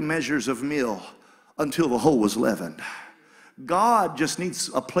in 3 measures of meal until the whole was leavened. God just needs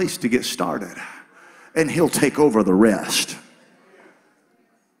a place to get started, and he'll take over the rest.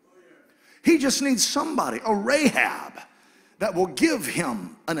 He just needs somebody, a Rahab, that will give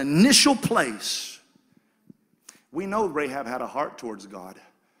him an initial place. We know Rahab had a heart towards God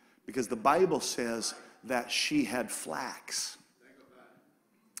because the Bible says that she had flax.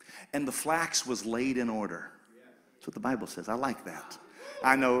 And the flax was laid in order. That's what the Bible says. I like that.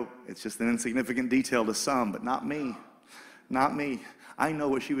 I know it's just an insignificant detail to some, but not me. Not me. I know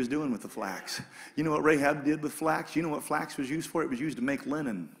what she was doing with the flax. You know what Rahab did with flax? You know what flax was used for? It was used to make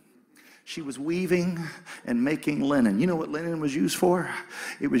linen. She was weaving and making linen. You know what linen was used for?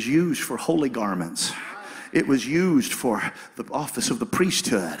 It was used for holy garments. It was used for the office of the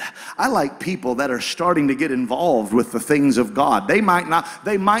priesthood. I like people that are starting to get involved with the things of God. They might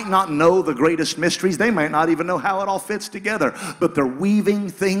not know the greatest mysteries. They might not even know how it all fits together, but they're weaving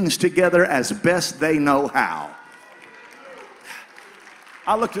things together as best they know how.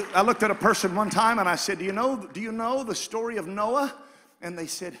 I looked at a person one time and I said, do you know the story of Noah? And they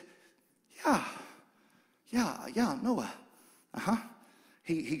said, yeah, Noah. Uh-huh.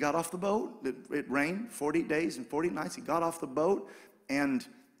 He got off the boat. It rained 40 days and 40 nights. He got off the boat, and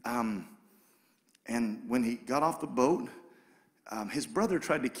when he got off the boat, his brother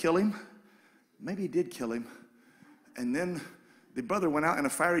tried to kill him. Maybe he did kill him. And then the brother went out in a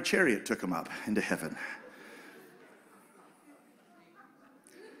fiery chariot, took him up into heaven.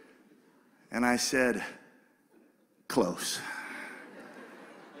 And I said, close.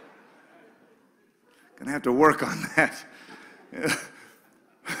 Gonna have to work on that.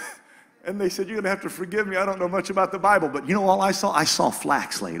 And they said, you're going to have to forgive me. I don't know much about the Bible. But you know all I saw? I saw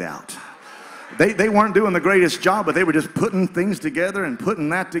flax laid out. They weren't doing the greatest job, but they were just putting things together and putting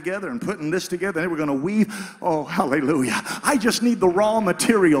that together and putting this together. And they were going to weave. Oh, hallelujah. I just need the raw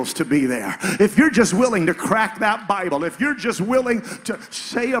materials to be there. If you're just willing to crack that Bible, if you're just willing to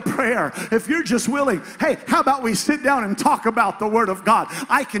say a prayer, if you're just willing, hey, how about we sit down and talk about the Word of God?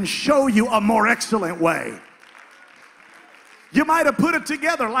 I can show you a more excellent way. You might have put it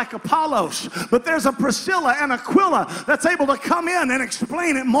together like Apollos, but there's a Priscilla and Aquila that's able to come in and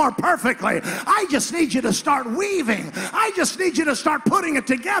explain it more perfectly. I just need you to start weaving. I just need you to start putting it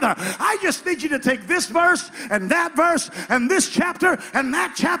together. I just need you to take this verse and this chapter and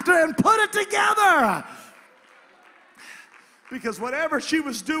that chapter and put it together. Because whatever she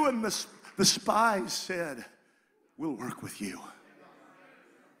was doing, the spies said, we'll work with you.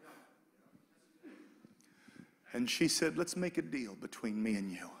 And she said, let's make a deal between me and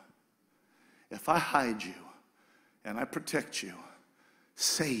you. If I hide you and I protect you,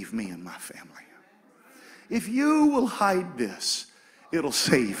 save me and my family. If you will hide this, it'll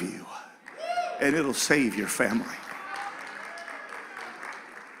save you and it'll save your family.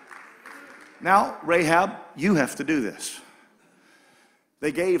 Now, Rahab, you have to do this.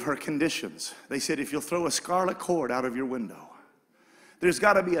 They gave her conditions. They said, if you'll throw a scarlet cord out of your window, there's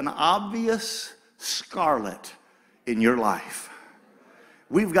got to be an obvious scarlet in your life.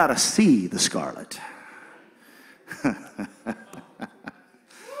 We've got to see the scarlet.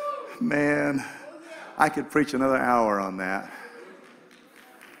 Man, I could preach another hour on that.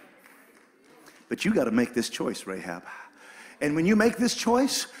 But you got to make this choice, Rahab. And when you make this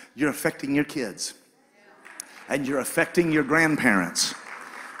choice, you're affecting your kids. And you're affecting your grandparents.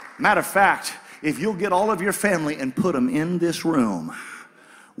 Matter of fact, if you'll get all of your family and put them in this room,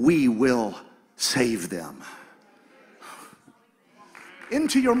 we will save them.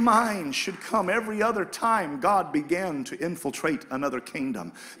 Into your mind should come every other time God began to infiltrate another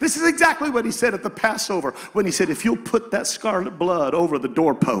kingdom. This is exactly what he said at the Passover when he said, if you'll put that scarlet blood over the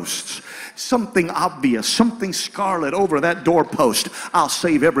doorposts, something obvious, something scarlet over that doorpost, I'll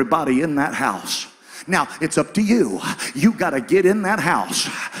save everybody in that house. Now, it's up to you. You got to get in that house.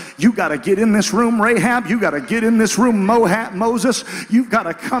 You got to get in this room, Rahab. You got to get in this room, Moses. You've got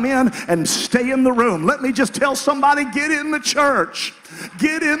to come in and stay in the room. Let me just tell somebody, get in the church.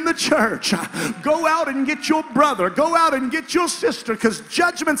 Get in the church. Go out and get your brother. Go out and get your sister, because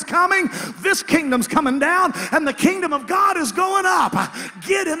judgment's coming. This kingdom's coming down, and the kingdom of God is going up.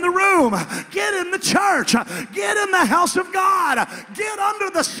 Get in the room. Get in the church. Get in the house of God. Get under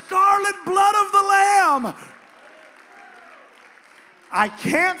the scarlet blood of the Lamb. I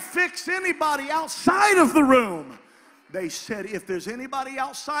can't fix anybody outside of the room. They said, if there's anybody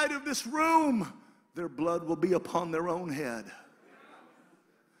outside of this room, their blood will be upon their own head.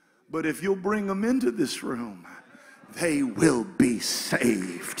 But if you'll bring them into this room, they will be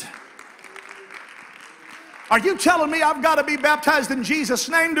saved. Are you telling me I've got to be baptized in Jesus'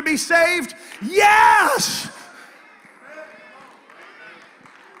 name to be saved? Yes!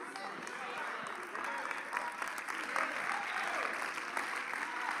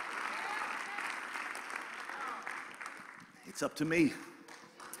 It's up to me.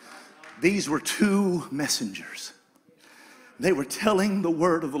 These were two messengers. They were telling the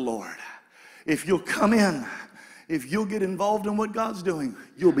word of the Lord. If you'll come in, if you'll get involved in what God's doing,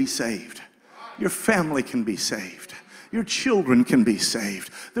 you'll be saved. Your family can be saved. Your children can be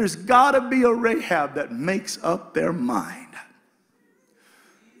saved. There's got to be a Rahab that makes up their mind.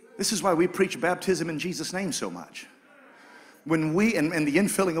 This is why we preach baptism in Jesus' name so much. When we, and the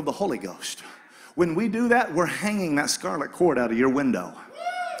infilling of the Holy Ghost, when we do that, we're hanging that scarlet cord out of your window.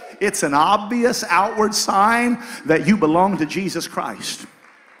 It's an obvious outward sign that you belong to Jesus Christ.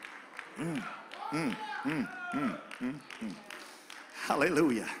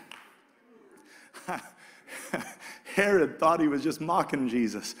 Hallelujah. Herod thought he was just mocking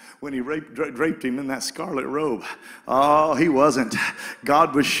Jesus when he draped him in that scarlet robe. Oh, he wasn't.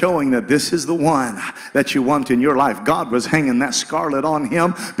 God was showing that this is the one that you want in your life. God was hanging that scarlet on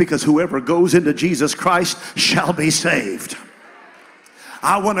him because whoever goes into Jesus Christ shall be saved.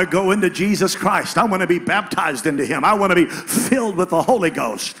 I want to go into Jesus Christ. I want to be baptized into him. I want to be filled with the Holy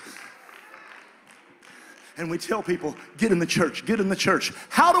Ghost. And we tell people, get in the church, get in the church.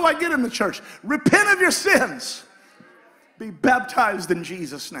 How do I get in the church? Repent of your sins. Be baptized in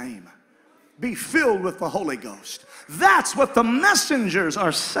Jesus' name. Be filled with the Holy Ghost. That's what the messengers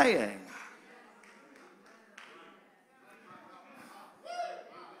are saying.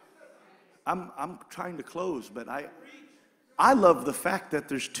 I'm trying to close, but I love the fact that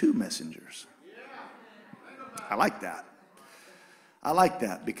there's two messengers. I like that. I like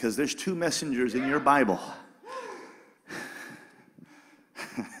that because there's two messengers in your Bible.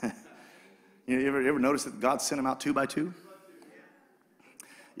 You ever notice that God sent them out 2 by 2?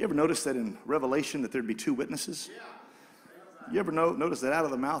 You ever notice that in Revelation that there'd be 2 witnesses? You ever notice that out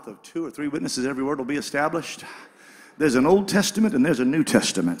of the mouth of 2 or 3 witnesses every word will be established? There's an Old Testament and there's a New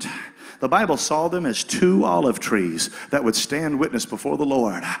Testament. The Bible saw them as two olive trees that would stand witness before the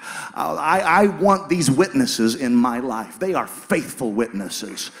Lord. I want these witnesses in my life. They are faithful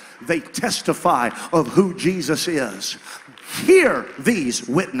witnesses. They testify of who Jesus is. Hear these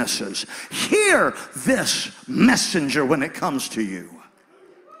witnesses. Hear this messenger when it comes to you.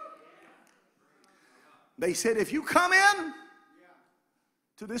 They said, if you come in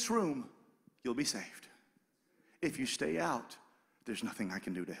to this room, you'll be saved. If you stay out, there's nothing I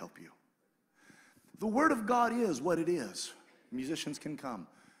can do to help you. The Word of God is what it is. Musicians can come.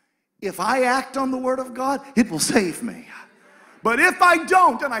 If I act on the Word of God, it will save me. But if I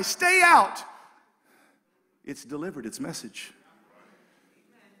don't and I stay out, it's delivered its message.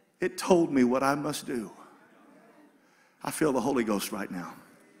 It told me what I must do. I feel the Holy Ghost right now.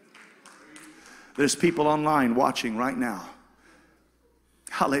 There's people online watching right now.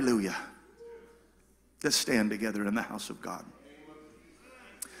 Hallelujah. Let's stand together in the house of God.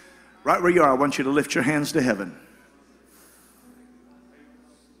 Right where you are, I want you to lift your hands to heaven.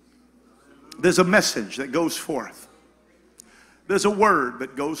 There's a message that goes forth. There's a word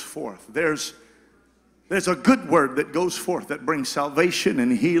that goes forth. There's a good word that goes forth that brings salvation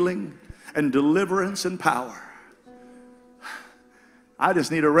and healing and deliverance and power. I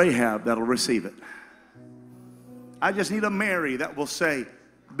just need a Rahab that'll receive it. I just need a Mary that will say,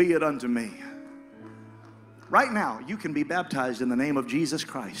 be it unto me. Right now, you can be baptized in the name of Jesus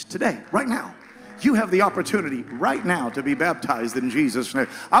Christ. Today, right now. You have the opportunity right now to be baptized in Jesus' name.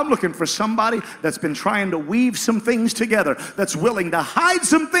 I'm looking for somebody that's been trying to weave some things together, that's willing to hide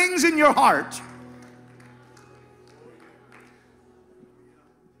some things in your heart.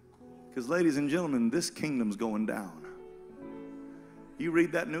 Because, ladies and gentlemen, this kingdom's going down. You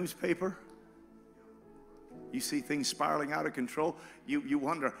read that newspaper, you see things spiraling out of control. You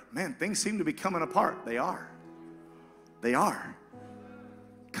wonder, man, things seem to be coming apart. They are. They are.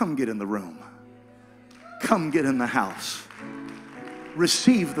 Come get in the room. Come get in the house.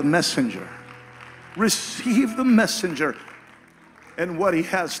 Receive the messenger. Receive the messenger and what he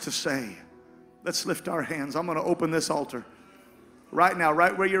has to say. Let's lift our hands. I'm going to open this altar. Right now,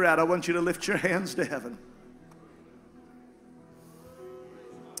 right where you're at, I want you to lift your hands to heaven.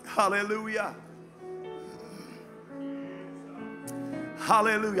 Hallelujah.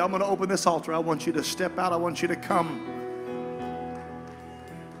 Hallelujah. I'm going to open this altar. I want you to step out. I want you to come.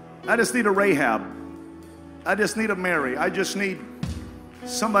 I just need a Rahab. I just need a Mary. I just need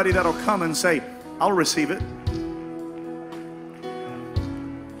somebody that'll come and say, I'll receive it.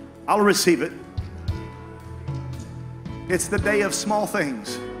 I'll receive it. It's the day of small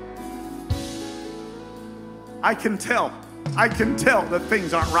things. I can tell that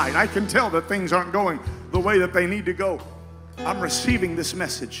things aren't right. I can tell that things aren't going the way that they need to go. I'm receiving this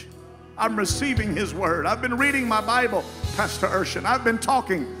message. I'm receiving his word. I've been reading my Bible, Pastor Urshan. I've been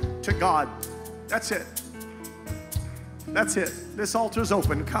talking to God. That's it. That's it. This altar's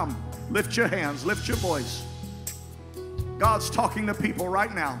open. Come. Lift your hands. Lift your voice. God's talking to people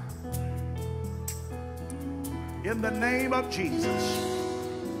right now. In the name of Jesus.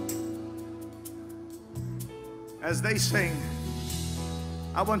 As they sing,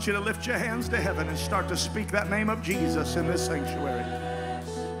 I want you to lift your hands to heaven and start to speak that name of Jesus in this sanctuary.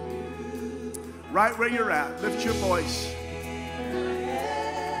 Right where you're at, lift your voice.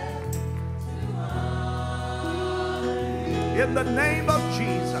 In the name of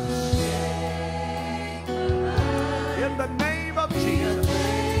Jesus. In the name of Jesus.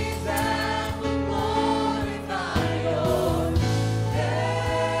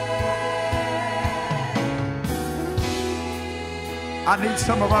 I need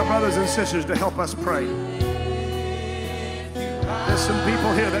some of our brothers and sisters to help us pray. There's some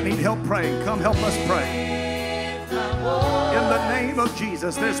people here that need help praying. Come help us pray. In the name of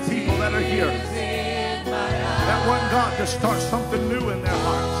Jesus, there's people that are here that want God to start something new in their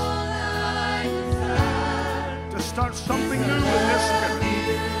hearts. To start something new in their spirit.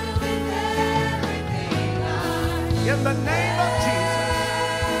 In the name of Jesus.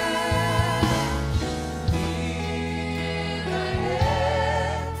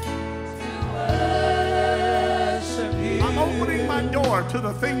 Opening my door to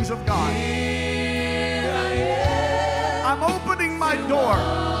the things of God. I'm opening my door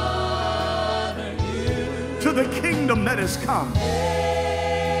to the kingdom that has come.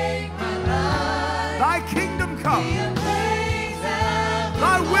 Thy kingdom come.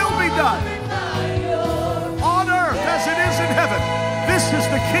 Thy will be done on earth as it is in heaven. This is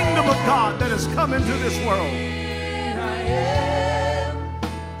the kingdom of God that has come into this world.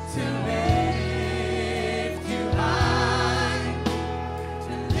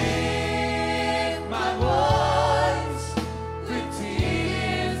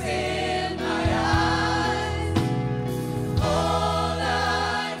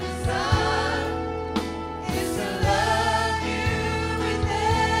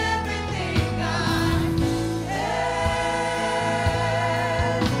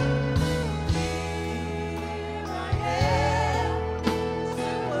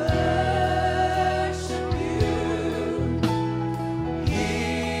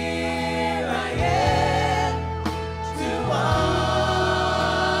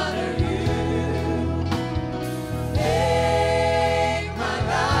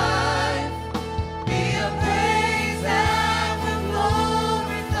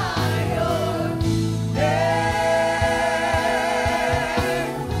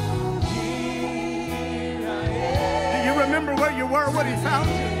 were when he found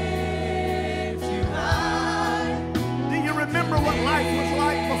you? Do you remember what life was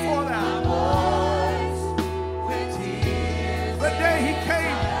like before that? The day he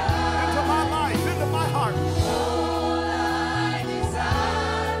came into my life, into my heart.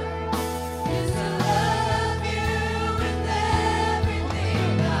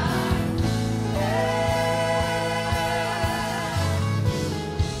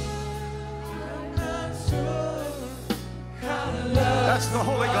 That's the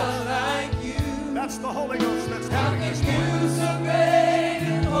Holy Ghost. That's the Holy Ghost that's coming this morning. So great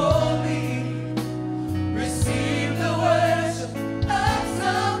and holy, receive the worship of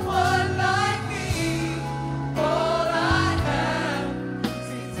someone like me. All I have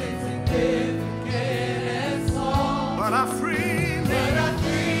seems insignificant and small, But I freely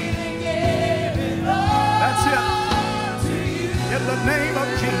gave it all. That's it. To you. In the name of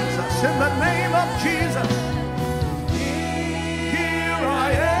Jesus. In the name of Jesus. Here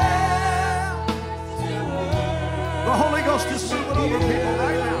I am. The Holy Ghost is moving over people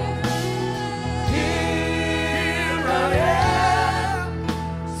right now. Here I am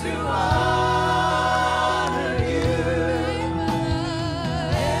To honor you.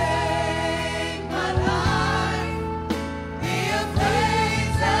 Make my life be a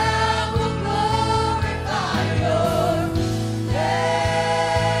praise that will glorify your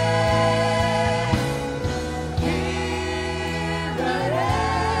name. Here I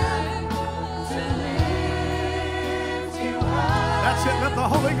am to lift you high. That's it. Let the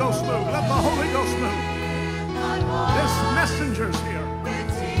Holy Ghost move. Let the Holy Ghost move. This messenger's here.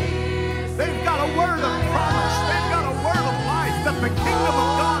 They've got a word of promise. They've got a word of life that the kingdom of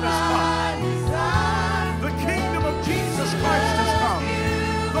God has come. The kingdom of Jesus Christ has come.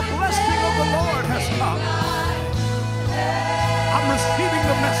 The blessing of the Lord has come. I'm receiving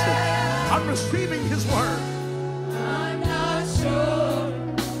the message. I'm receiving his word. I'm not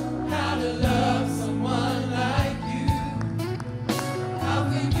sure how to love someone like you. How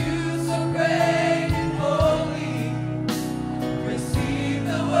can you, so great and holy, receive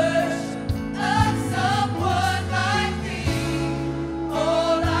the worship of someone like me?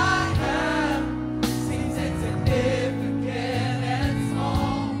 All I have seems insignificant and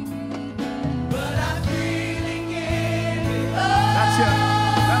small, but I freely give it all. That's it.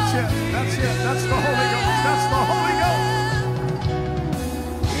 That's it. That's it. That's the Holy Ghost. That's the Holy Ghost.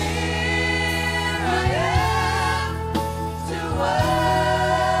 Here I am to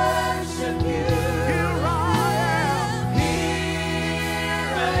worship you. Here I am.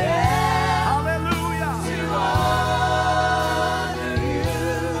 Here I am Hallelujah. to honor you.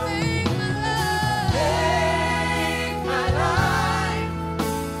 Make my life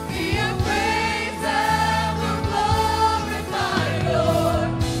be a praise that will glorify your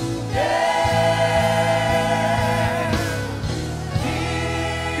name.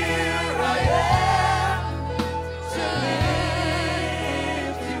 Here I am to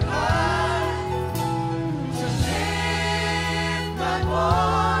lift you high, to lift my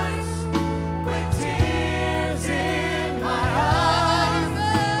voice with tears in my eyes.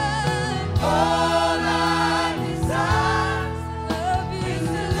 All I desire is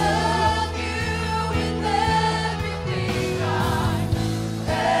to love you with everything I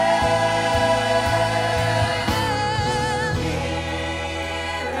am.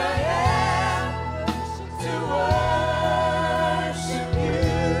 Here I am to worship you.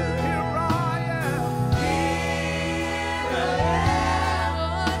 Here I am. Here I am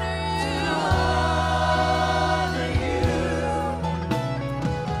to honor you.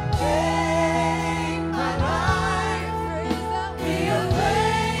 Make my life be a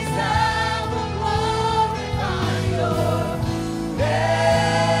praise that will glorify your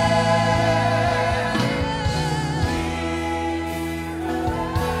name.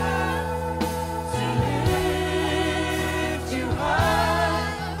 To lift you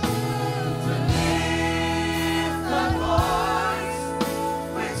high, to lift my voice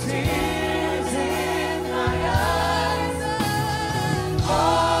with tears in my eyes.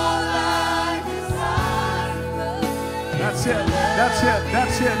 All I desire. That's it. That's it.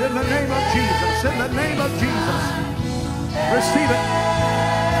 That's it. In the name of Jesus. In the name of Jesus. Receive it.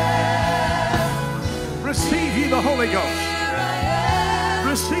 Receive ye the Holy Ghost.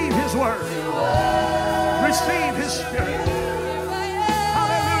 Receive his word. Receive his spirit.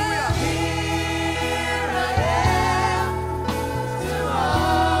 Hallelujah. Here I am to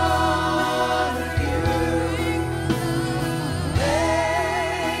honor you.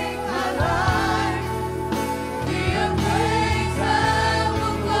 Make my life be a praise that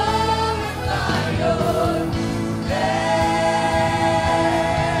will glorify your name.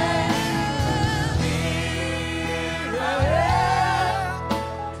 Here I am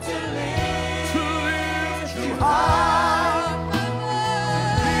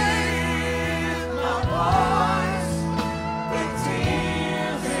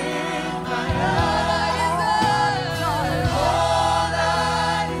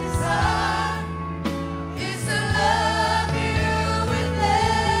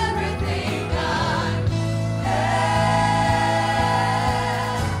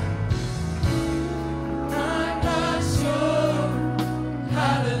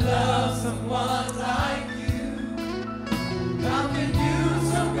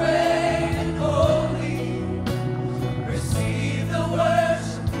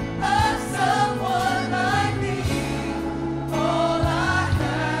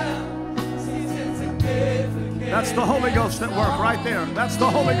That's the Holy Ghost at work right there. That's the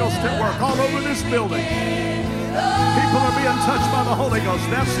Holy Ghost at work all over this building. People are being touched by the Holy Ghost.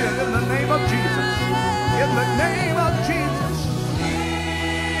 That's it. In the name of Jesus. In the name of Jesus.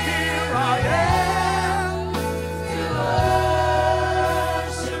 Here I am to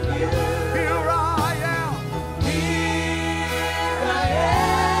worship you. Here I am. Here I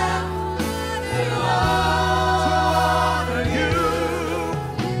am to honor you.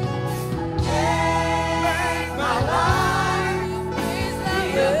 Make my life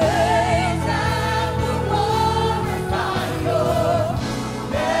be a place that will glorify your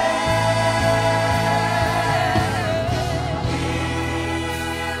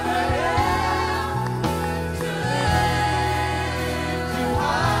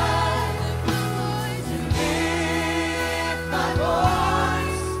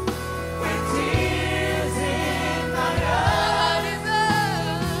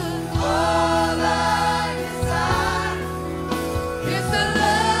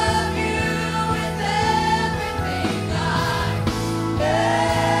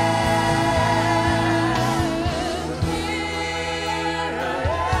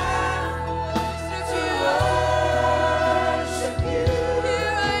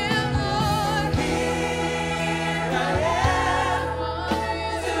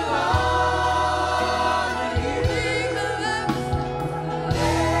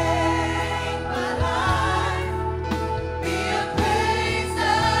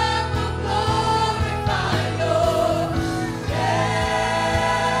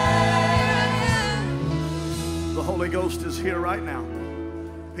is here right now.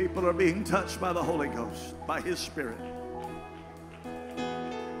 People are being touched by the Holy Ghost, by His Spirit.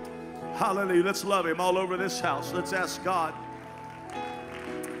 Hallelujah. Let's love Him all over this house. Let's ask God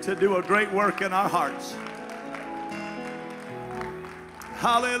to do a great work in our hearts.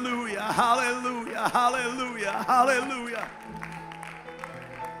 Hallelujah, hallelujah, hallelujah, hallelujah.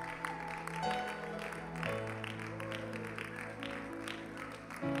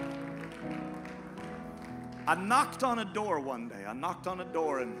 I knocked on a door one day. I knocked on a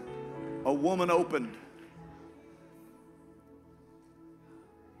door and a woman opened.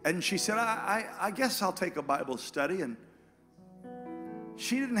 And she said, I guess I'll take a Bible study. And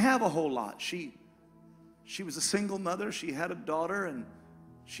she didn't have a whole lot. She was a single mother. She had a daughter and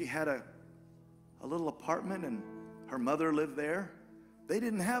she had a little apartment and her mother lived there. They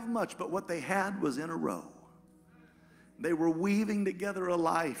didn't have much, but what they had was in a row. They were weaving together a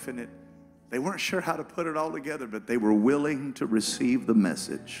life, and they weren't sure how to put it all together, but they were willing to receive the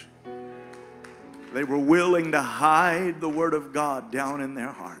message. They were willing to hide the Word of God down in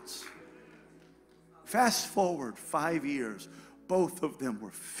their hearts. Fast forward 5 years, both of them were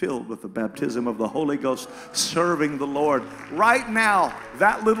filled with the baptism of the Holy Ghost, serving the Lord. Right now,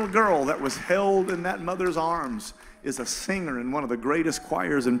 that little girl that was held in that mother's arms is a singer in one of the greatest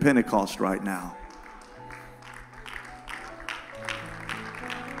choirs in Pentecost right now.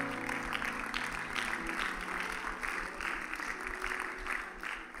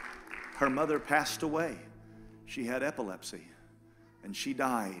 Her mother passed away. She had epilepsy, and she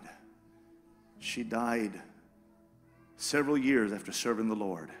died. She died several years after serving the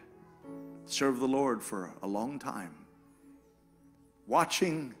Lord. Served the Lord for a long time.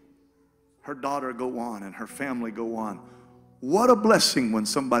 Watching her daughter go on and her family go on. What a blessing when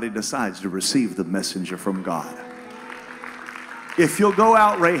somebody decides to receive the messenger from God. If you'll go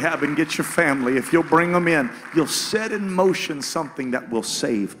out, Rahab, and get your family, if you'll bring them in, you'll set in motion something that will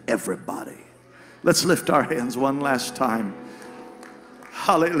save everybody. Let's lift our hands one last time.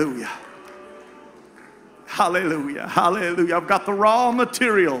 Hallelujah. Hallelujah. Hallelujah. I've got the raw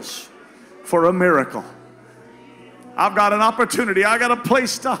materials for a miracle. I've got an opportunity. I got a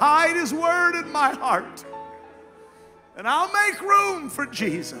place to hide His Word in my heart. And I'll make room for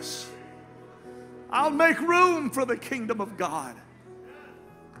Jesus. I'll make room for the kingdom of God.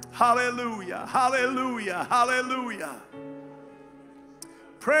 Hallelujah, hallelujah, hallelujah.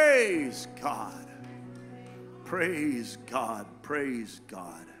 Praise God. Praise God, praise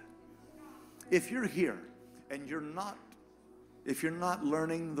God. If you're here and if you're not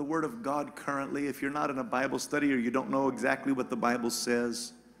learning the Word of God currently, if you're not in a Bible study or you don't know exactly what the Bible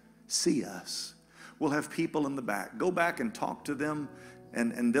says, see us. We'll have people in the back. Go back and talk to them.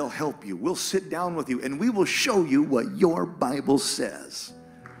 And they'll help you. We'll sit down with you and we will show you what your Bible says.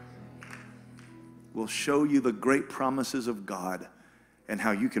 We'll show you the great promises of God and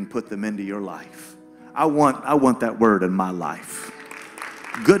how you can put them into your life. I want that word in my life.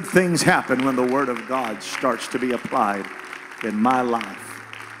 Good things happen when the Word of God starts to be applied in my life.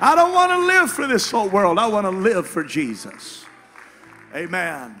 I don't want to live for this old world. I want to live for Jesus.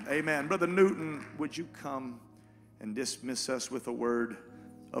 Amen. Amen. Brother Newton, would you come and dismiss us with a word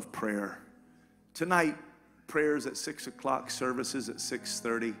of prayer. Tonight, prayers at 6 o'clock, services at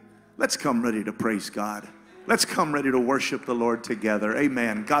 6:30. Let's come ready to praise God. Let's come ready to worship the Lord together.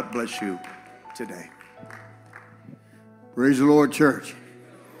 Amen. God bless you today. Praise the Lord, church.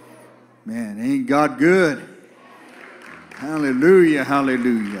 Man, ain't God good? Hallelujah,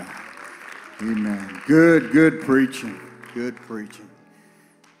 hallelujah. Amen. Good, good preaching. Good preaching.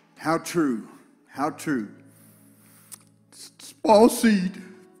 How true. How true. Small seed.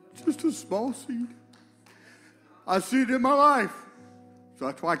 Just a small seed. I see it in my life. So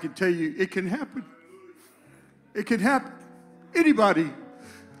that's why I can tell you it can happen. It can happen. Anybody.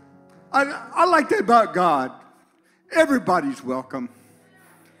 I like that about God. Everybody's welcome.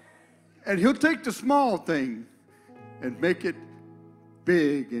 And he'll take the small thing and make it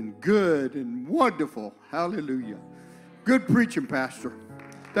big and good and wonderful. Hallelujah. Good preaching, Pastor.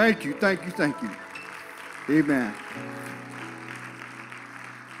 Thank you, thank you, thank you. Amen.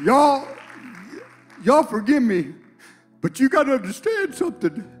 Y'all forgive me, but you got to understand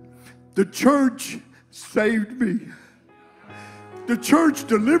something. The church saved me. The church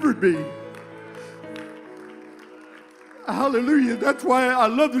delivered me. Hallelujah. That's why I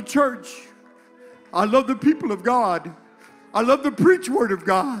love the church. I love the people of God. I love the preach word of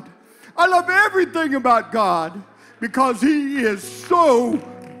God. I love everything about God because he is so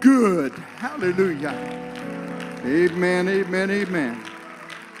good. Hallelujah. Amen, amen, amen.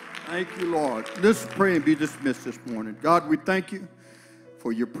 Thank you, Lord. Let's pray and be dismissed this morning. God, we thank you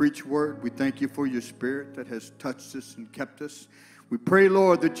for your preach word. We thank you for your spirit that has touched us and kept us. We pray,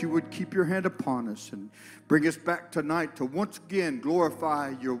 Lord, that you would keep your hand upon us and bring us back tonight to once again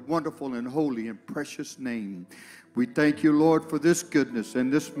glorify your wonderful and holy and precious name. We thank you, Lord, for this goodness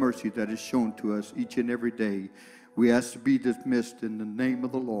and this mercy that is shown to us each and every day. We ask to be dismissed in the name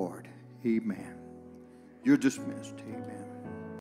of the Lord. Amen. You're dismissed. Amen.